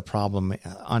 That's always the problem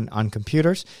on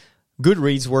computers.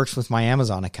 Goodreads works with my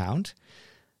Amazon account,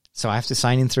 so I have to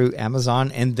sign in through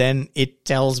Amazon, and then it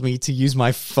tells me to use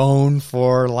my phone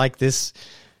for like this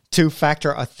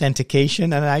two-factor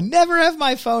authentication, and I never have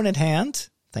my phone at hand.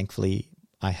 Thankfully,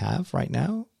 I have right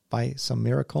now by some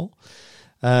miracle.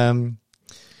 But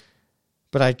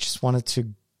I just wanted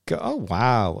to go, oh,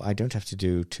 wow, I don't have to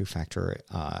do two-factor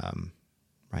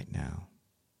right now.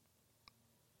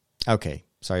 Okay,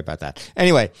 sorry about that.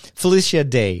 Anyway, Felicia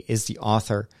Day is the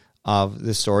author of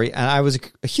the story, and I was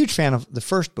a huge fan of the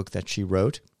first book that she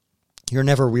wrote, You're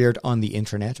Never Weird on the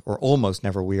Internet, or Almost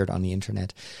Never Weird on the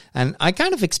Internet. And I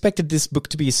kind of expected this book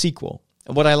to be a sequel.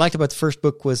 What I liked about the first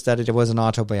book was that it was an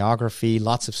autobiography,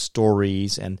 lots of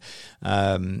stories, and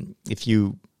if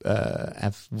you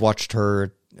have watched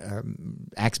her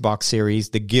Xbox series,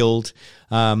 The Guild,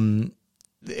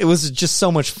 it was just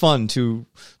so much fun to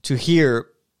hear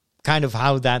kind of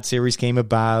how that series came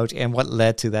about and what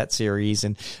led to that series.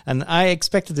 And I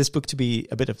expected this book to be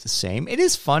a bit of the same. It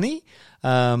is funny,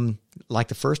 like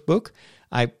the first book.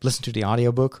 I listened to the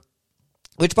audiobook,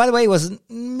 which, by the way, was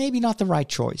maybe not the right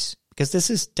choice, because this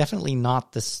is definitely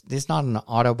not this is not an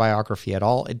autobiography at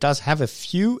all. It does have a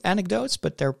few anecdotes,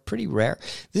 but they're pretty rare.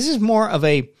 This is more of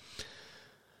a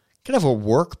kind of a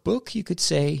workbook, you could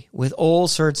say, with all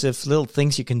sorts of little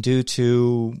things you can do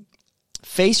to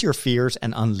face your fears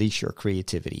and unleash your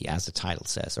creativity, as the title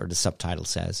says, or the subtitle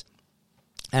says.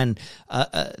 And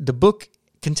the book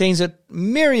contains a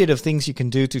myriad of things you can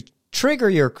do to trigger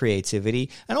your creativity,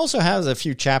 and also has a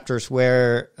few chapters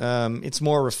where it's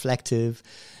more reflective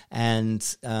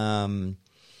and kind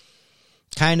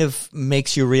of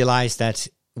makes you realize that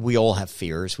we all have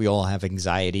fears, we all have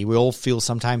anxiety, we all feel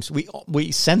sometimes,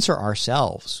 we censor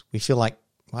ourselves. We feel like,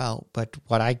 well, but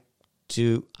what I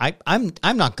do, I'm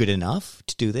not good enough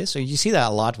to do this. So you see that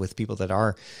a lot with people that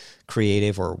are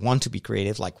creative or want to be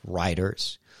creative, like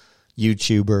writers,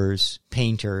 YouTubers,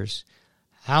 painters.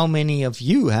 How many of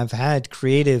you have had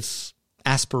creative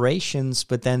aspirations,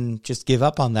 but then just give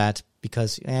up on that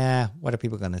because, what are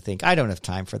people going to think? I don't have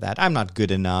time for that. I'm not good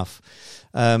enough.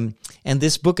 And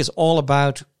this book is all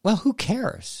about, well, who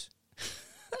cares?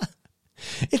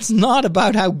 It's not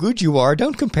about how good you are.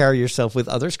 Don't compare yourself with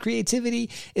others. Creativity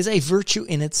is a virtue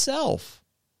in itself.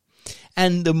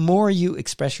 And the more you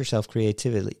express yourself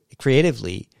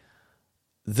creatively,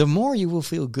 the more you will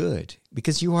feel good,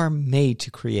 because you are made to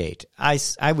create.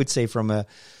 I would say from a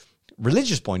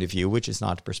religious point of view, which is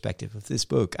not the perspective of this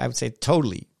book, I would say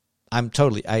I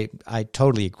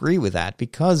totally agree with that,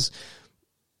 because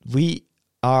we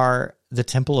are the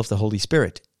temple of the Holy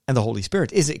Spirit, and the Holy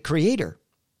Spirit is a creator.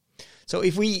 So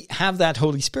if we have that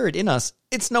Holy Spirit in us,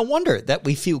 it's no wonder that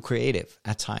we feel creative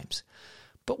at times.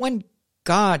 But when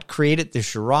God created the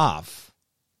giraffe,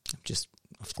 I'm just,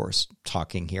 of course,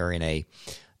 talking here in a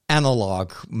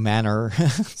analog manner.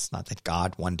 It's not that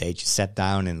God one day just sat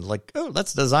down and like, oh,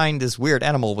 let's design this weird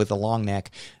animal with a long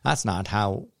neck. That's not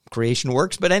how creation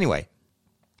works. But anyway,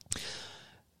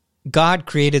 God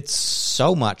created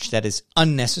so much that is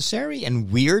unnecessary and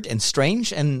weird and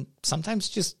strange and sometimes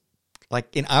just,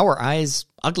 like, in our eyes,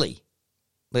 ugly.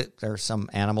 But there are some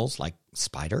animals like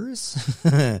spiders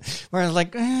where I'm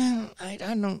like, I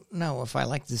don't know if I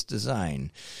like this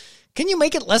design. Can you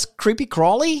make it less creepy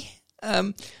crawly?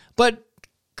 But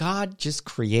God just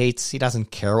creates. He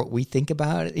doesn't care what we think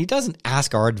about it. He doesn't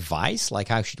ask our advice, like,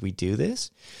 how should we do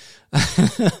this?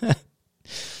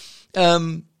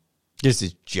 There's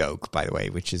this joke, by the way,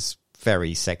 which is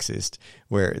very sexist,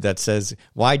 that says,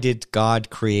 why did God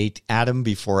create Adam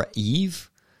before Eve?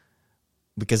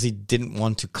 Because he didn't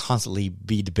want to constantly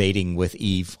be debating with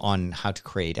Eve on how to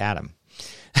create Adam.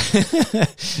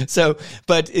 So,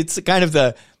 but it's kind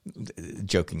of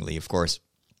jokingly, of course,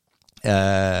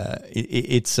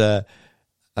 it's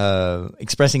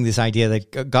expressing this idea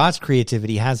that God's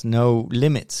creativity has no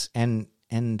limits and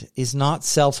is not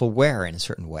self-aware in a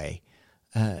certain way.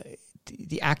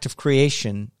 The act of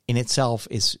creation in itself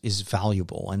is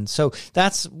valuable, and so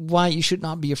that's why you should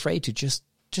not be afraid to just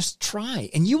try,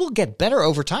 and you will get better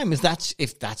over time if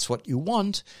that's what you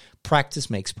want. Practice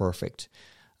makes perfect.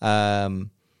 For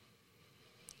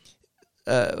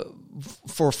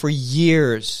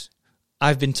years,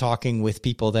 I've been talking with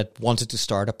people that wanted to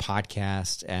start a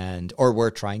podcast or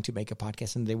were trying to make a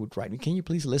podcast, and they would write me, can you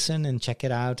please listen and check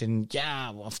it out? And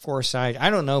yeah, well, of course, I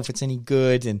don't know if it's any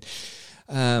good.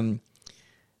 And,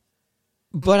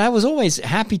 but I was always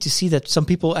happy to see that some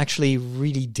people actually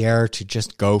really dare to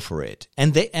just go for it.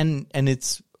 And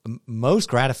it's most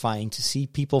gratifying to see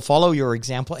people follow your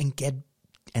example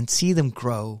and see them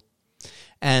grow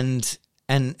and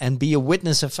be a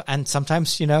witness of, and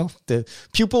sometimes, the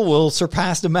pupil will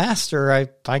surpass the master.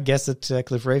 I guess that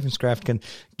Cliff Ravenscraft can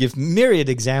give myriad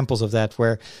examples of that,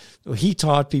 where he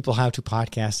taught people how to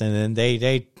podcast and then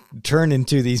they turn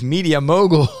into these media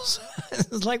moguls.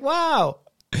 It's like, wow,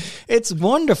 it's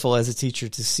wonderful as a teacher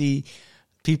to see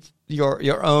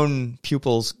your own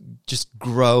pupils just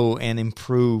grow and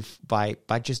improve by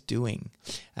just doing.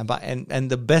 And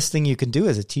the best thing you can do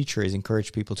as a teacher is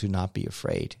encourage people to not be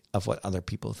afraid of what other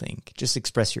people think. Just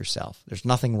express yourself. There's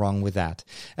nothing wrong with that.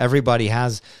 Everybody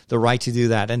has the right to do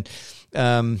that. And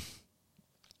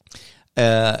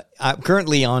I'm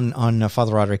currently on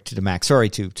Father Roderick to the Max. Sorry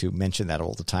to mention that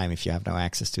all the time if you have no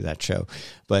access to that show,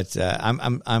 but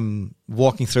I'm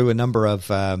walking through a number of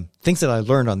things that I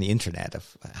learned on the internet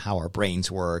of how our brains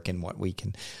work and what we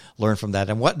can learn from that.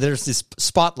 And there's this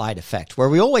spotlight effect where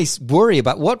we always worry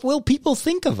about what will people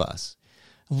think of us.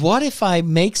 What if I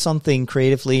make something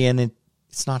creatively and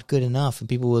it's not good enough and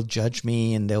people will judge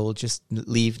me and they will just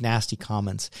leave nasty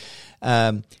comments.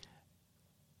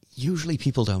 Usually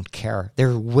people don't care.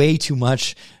 They're way too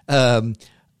much.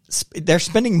 They're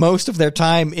spending most of their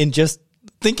time in just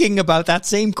thinking about that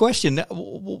same question.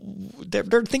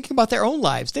 They're thinking about their own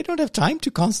lives. They don't have time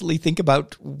to constantly think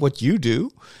about what you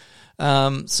do.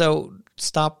 So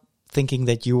stop thinking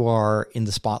that you are in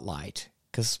the spotlight,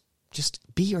 because just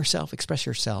be yourself, express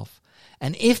yourself.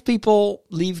 And if people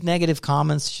leave negative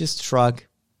comments, just shrug,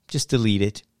 just delete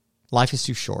it. Life is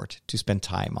too short to spend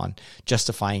time on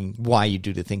justifying why you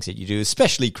do the things that you do,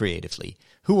 especially creatively.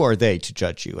 Who are they to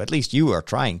judge you? At least you are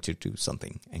trying to do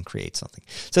something and create something.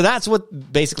 So that's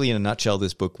what, basically, in a nutshell,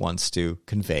 this book wants to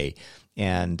convey.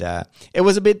 And it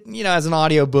was a bit, as an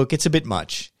audio book, it's a bit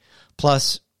much.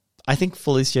 Plus, I think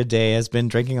Felicia Day has been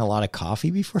drinking a lot of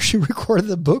coffee before she recorded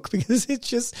the book, because it's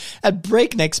just at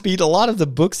breakneck speed. A lot of the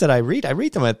books that I read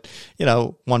them at,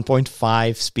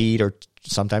 1.5 speed, or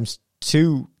sometimes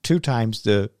two times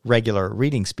the regular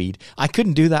reading speed. I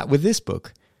couldn't do that with this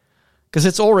book because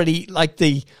it's already, like,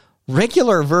 the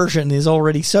regular version is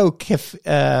already so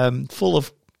full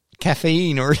of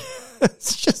caffeine, or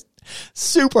it's just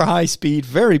super high speed,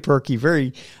 very perky,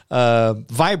 very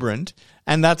vibrant.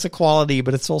 And that's a quality,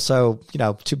 but it's also,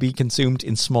 to be consumed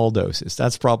in small doses.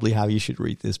 That's probably how you should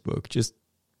read this book. Just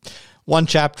one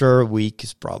chapter a week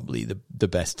is probably the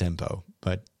best tempo.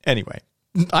 But anyway,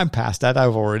 I'm past that.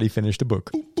 I've already finished the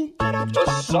book.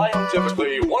 The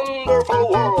scientifically wonderful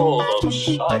world of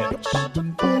science.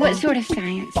 What sort of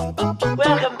science?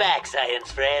 Welcome back,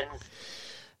 science friends.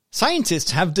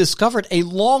 Scientists have discovered a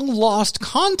long-lost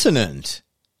continent.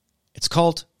 It's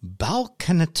called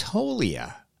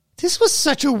Balkanatolia. This was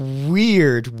such a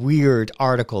weird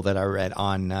article that I read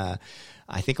on,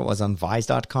 I think it was on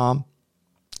Vice.com.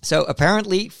 So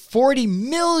apparently 40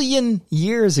 million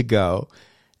years ago,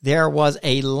 there was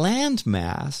a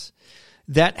landmass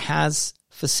that has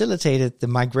facilitated the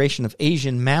migration of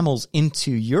Asian mammals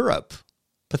into Europe.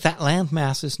 But that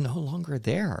landmass is no longer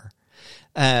there.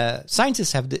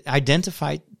 Scientists have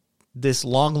identified this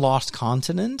long-lost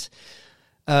continent,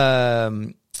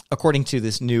 according to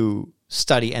this new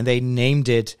study, and they named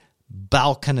it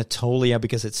Balkanatolia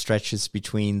because it stretches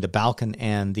between the Balkan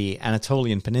and the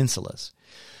Anatolian peninsulas.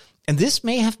 And this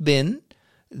may have been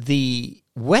the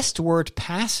westward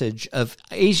passage of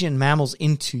Asian mammals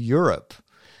into Europe,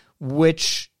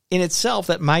 which in itself,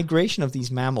 that migration of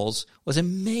these mammals was a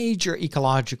major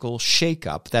ecological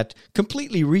shakeup that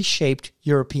completely reshaped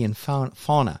European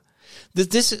fauna.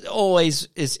 This always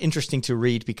is interesting to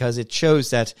read because it shows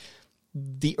that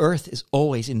the earth is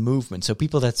always in movement. So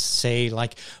people that say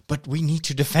like, but we need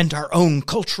to defend our own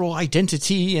cultural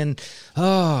identity, and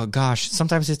oh gosh,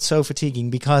 sometimes it's so fatiguing,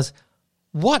 because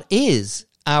what is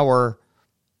our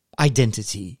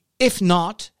identity if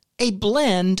not a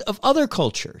blend of other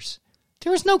cultures?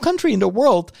 There is no country in the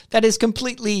world that is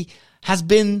completely, has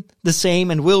been the same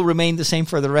and will remain the same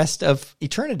for the rest of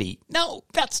eternity. No,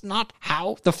 that's not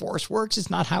how the Force works.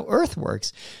 It's not how Earth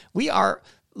works.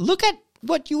 Look at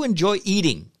what you enjoy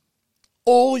eating.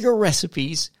 All your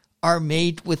recipes are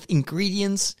made with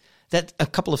ingredients that a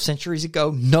couple of centuries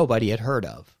ago nobody had heard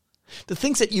of. The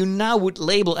things that you now would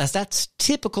label as that's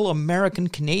typical American,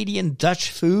 Canadian,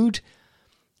 Dutch food,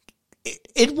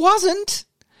 it wasn't.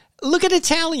 Look at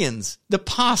Italians. The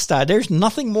pasta. There's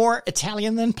nothing more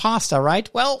Italian than pasta, right?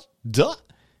 Well, duh.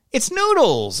 It's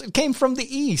noodles. It came from the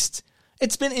East.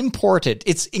 It's been imported.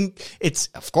 It's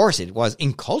of course it was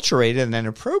enculturated and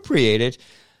appropriated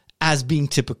as being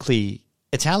typically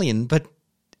Italian, but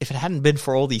if it hadn't been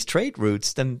for all these trade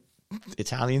routes, then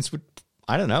Italians would,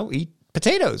 I don't know, eat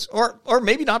potatoes, or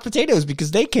maybe not potatoes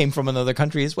because they came from another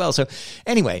country as well. So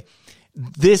anyway,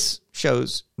 this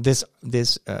shows, this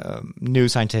new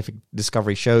scientific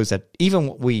discovery shows that even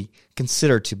what we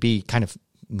consider to be kind of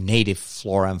native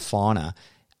flora and fauna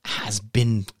has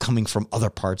been coming from other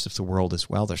parts of the world as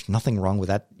well. There's nothing wrong with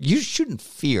that. You shouldn't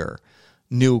fear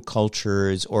new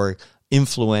cultures or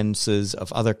influences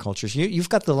of other cultures. You've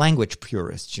got the language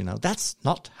purists, that's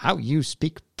not how you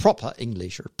speak proper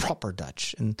English or proper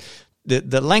Dutch. And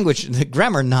the language, the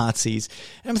grammar Nazis.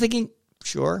 And I'm thinking,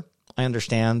 sure, I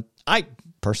understand. I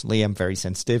personally am very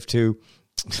sensitive to,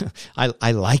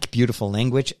 I like beautiful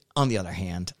language. On the other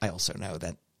hand, I also know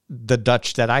that the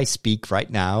Dutch that I speak right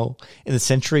now, in a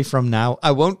century from now,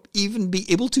 I won't even be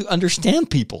able to understand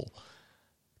people.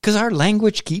 Because our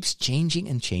language keeps changing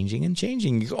and changing and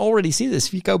changing. You already see this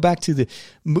if you go back to the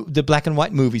black and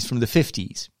white movies from the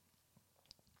 50s.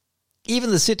 Even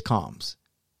the sitcoms.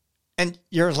 And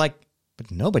you're like, but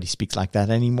nobody speaks like that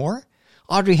anymore.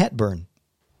 Audrey Hepburn.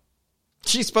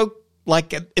 She spoke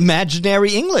like an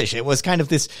imaginary English. It was kind of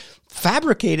this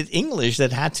fabricated English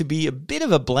that had to be a bit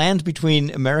of a blend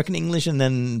between American English and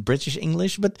then British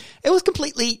English, but it was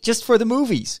completely just for the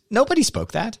movies. Nobody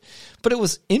spoke that, but it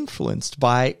was influenced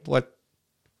by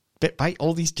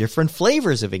all these different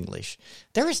flavors of English.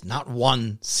 There is not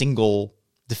one single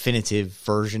definitive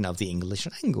version of the English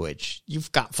language.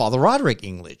 You've got Father Roderick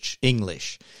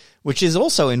English, which is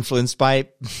also influenced by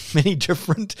many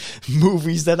different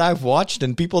movies that I've watched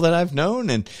and people that I've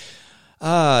known. And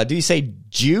do you say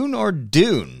June or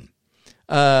Dune?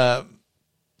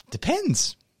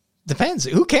 Depends.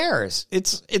 Who cares?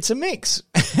 It's a mix.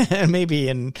 And maybe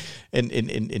in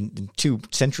 2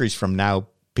 centuries from now,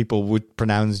 people would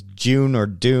pronounce June or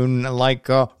Dune like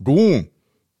Dune.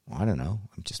 I don't know.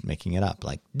 I'm just making it up,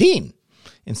 like Dean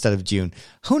instead of June.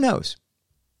 Who knows?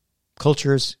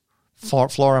 Cultures,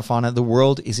 flora, fauna, the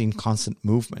world is in constant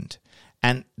movement,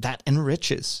 and that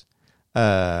enriches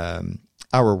our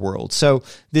world. So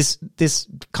this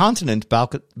continent,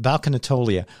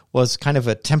 Balkanatolia, was kind of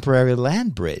a temporary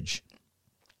land bridge.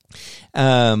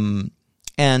 And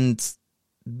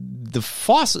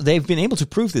they've been able to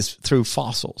prove this through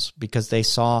fossils because they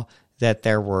saw that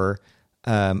there were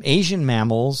Asian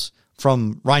mammals,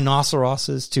 from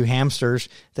rhinoceroses to hamsters,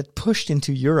 that pushed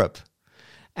into Europe,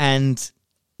 and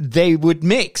they would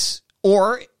mix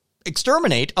or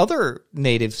exterminate other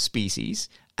native species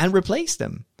and replace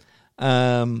them.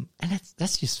 And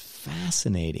that's just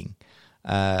fascinating.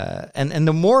 And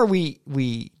the more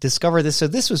we discover this, so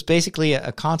this was basically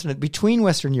a continent between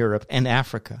Western Europe and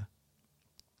Africa.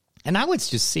 And now it's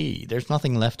just sea. There's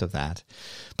nothing left of that.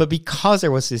 But because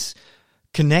there was this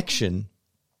connection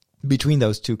between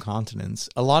those two continents,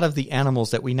 a lot of the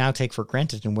animals that we now take for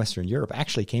granted in Western Europe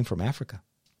actually came from Africa.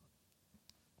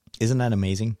 Isn't that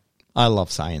amazing? I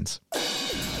love science.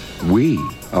 We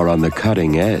are on the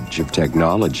cutting edge of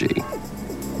technology.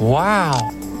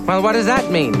 Wow. Well, what does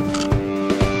that mean?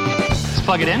 Let's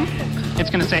plug it in. It's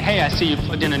going to say, hey, I see you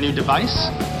plugged in a new device.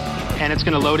 And it's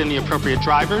going to load in the appropriate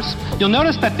drivers. You'll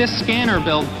notice that this scanner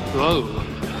build... Whoa.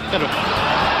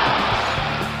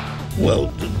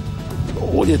 Well,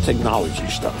 all your technology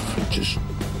stuff, it just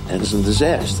ends in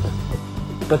disaster.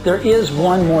 But there is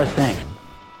one more thing.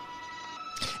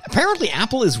 Apparently,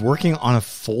 Apple is working on a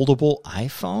foldable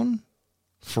iPhone.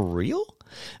 For real?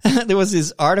 There was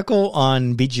this article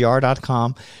on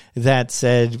BGR.com that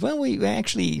said, well, we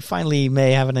actually finally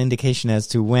may have an indication as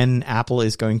to when Apple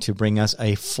is going to bring us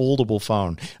a foldable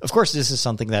phone. Of course, this is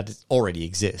something that already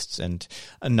exists, and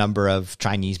a number of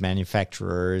Chinese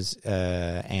manufacturers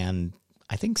and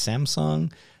I think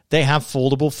Samsung, they have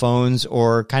foldable phones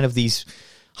or kind of these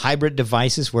hybrid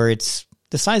devices where it's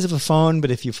the size of a phone,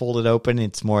 but if you fold it open,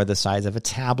 it's more the size of a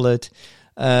tablet.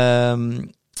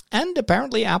 And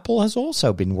apparently Apple has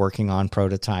also been working on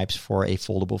prototypes for a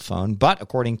foldable phone. But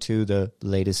according to the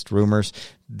latest rumors,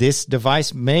 this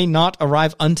device may not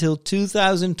arrive until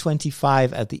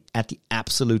 2025 at the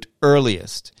absolute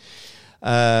earliest.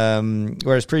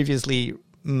 Whereas previously,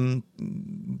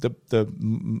 the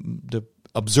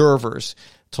observers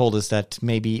told us that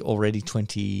maybe already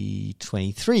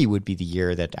 2023 would be the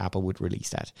year that Apple would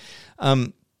release that.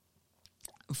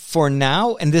 For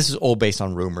now, and this is all based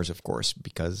on rumors, of course,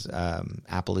 because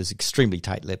Apple is extremely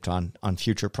tight-lipped on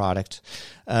future products.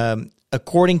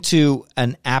 According to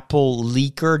an Apple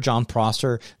leaker, John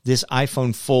Prosser, this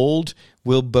iPhone Fold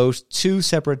will boast two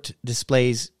separate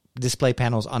display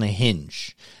panels on a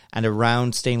hinge and a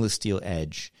round stainless steel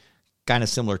edge, kind of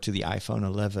similar to the iPhone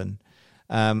 11.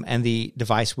 And the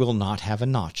device will not have a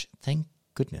notch. Thank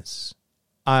goodness.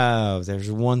 Oh, there's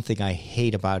one thing I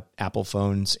hate about Apple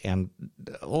phones, and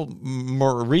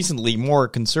more recently, more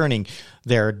concerning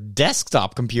their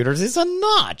desktop computers, is a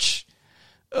notch.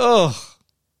 Ugh.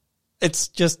 It's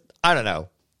just, I don't know.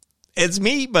 It's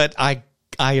me, but I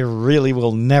really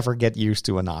will never get used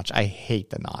to a notch. I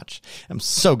hate the notch. I'm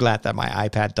so glad that my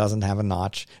iPad doesn't have a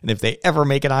notch. And if they ever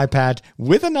make an iPad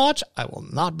with a notch, I will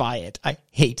not buy it. I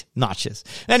hate notches.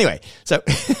 Anyway, so...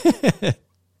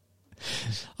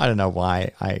 I don't know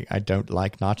why I don't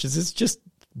like notches. It's just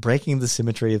breaking the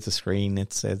symmetry of the screen.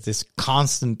 It's this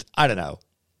constant, I don't know.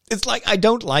 It's like I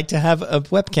don't like to have a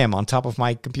webcam on top of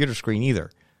my computer screen either.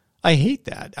 I hate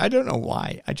that. I don't know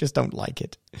why. I just don't like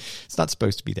it. It's not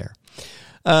supposed to be there.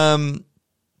 But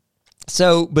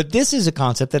this is a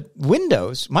concept that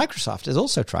Microsoft has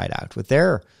also tried out with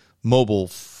their mobile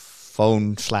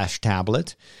phone /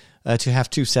 tablet to have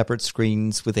two separate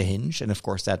screens with a hinge. And of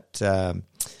course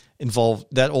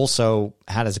that also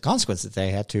had as a consequence that they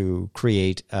had to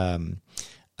create an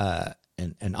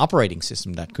operating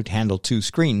system that could handle two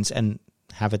screens and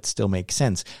have it still make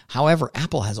sense. However,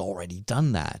 Apple has already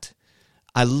done that.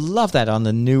 I love that on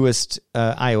the newest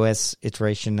iOS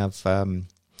iteration of on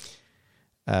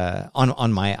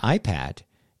my iPad,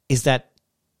 is that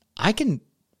I can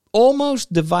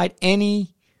almost divide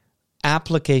any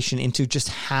application into just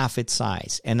half its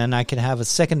size, and then I can have a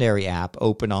secondary app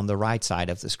open on the right side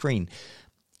of the screen,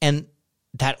 and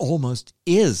that almost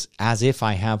is as if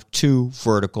I have two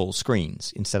vertical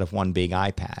screens instead of one big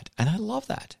iPad, and I love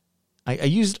that. I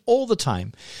use it all the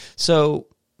time. So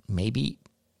maybe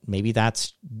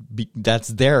that's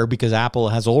there because Apple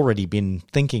has already been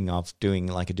thinking of doing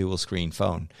like a dual screen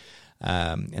phone,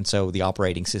 and so the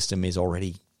operating system is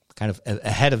already kind of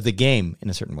ahead of the game in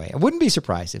a certain way. I wouldn't be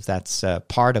surprised if that's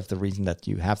part of the reason that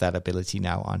you have that ability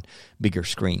now on bigger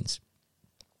screens.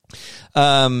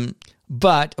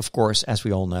 But, of course, as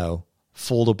we all know,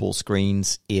 foldable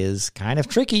screens is kind of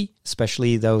tricky,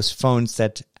 especially those phones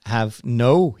that have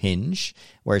no hinge,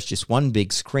 where it's just one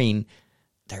big screen.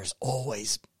 There's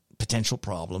always potential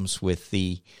problems with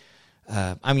the...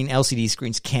 LCD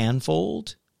screens can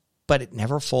fold, but it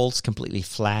never folds completely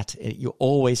flat. You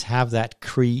always have that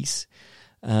crease.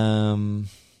 It's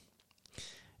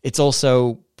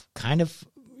also kind of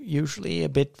usually a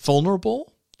bit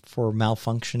vulnerable for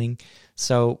malfunctioning.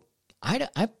 So I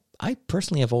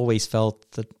personally have always felt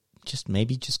that just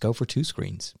go for two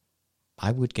screens.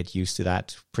 I would get used to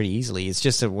that pretty easily. It's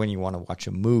just that when you want to watch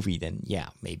a movie, then yeah,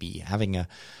 maybe having a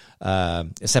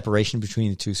separation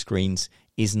between the two screens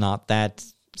is not that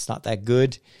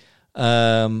good.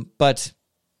 But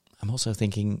I'm also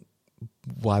thinking,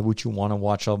 why would you want to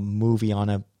watch a movie on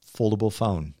a foldable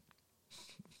phone?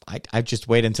 I just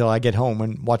wait until I get home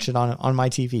and watch it on my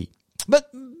TV. But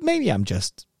maybe I'm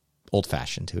just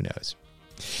old-fashioned. Who knows?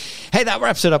 Hey, that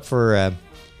wraps it up for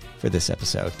this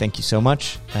episode. Thank you so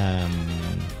much.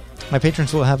 My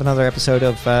patrons will have another episode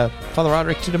of Father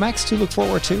Roderick to the Max to look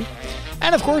forward to.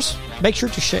 And, of course, make sure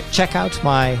to check out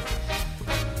my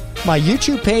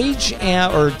YouTube page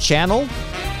or channel.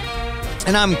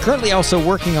 And I'm currently also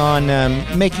working on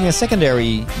making a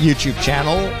secondary YouTube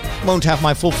channel. Won't have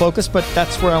my full focus, but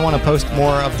that's where I want to post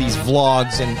more of these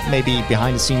vlogs and maybe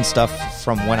behind-the-scenes stuff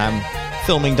from when I'm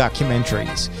filming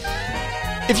documentaries.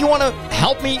 If you want to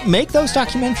help me make those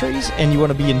documentaries and you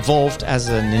want to be involved as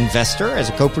an investor, as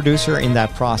a co-producer in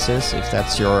that process, if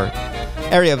that's your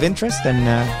area of interest, then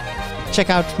check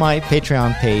out my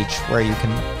Patreon page where you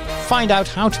can find out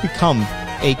how to become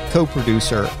a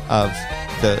co-producer of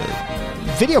the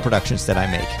video productions that I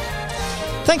make.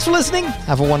 Thanks for listening.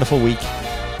 Have a wonderful week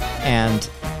and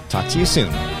talk to you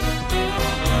soon.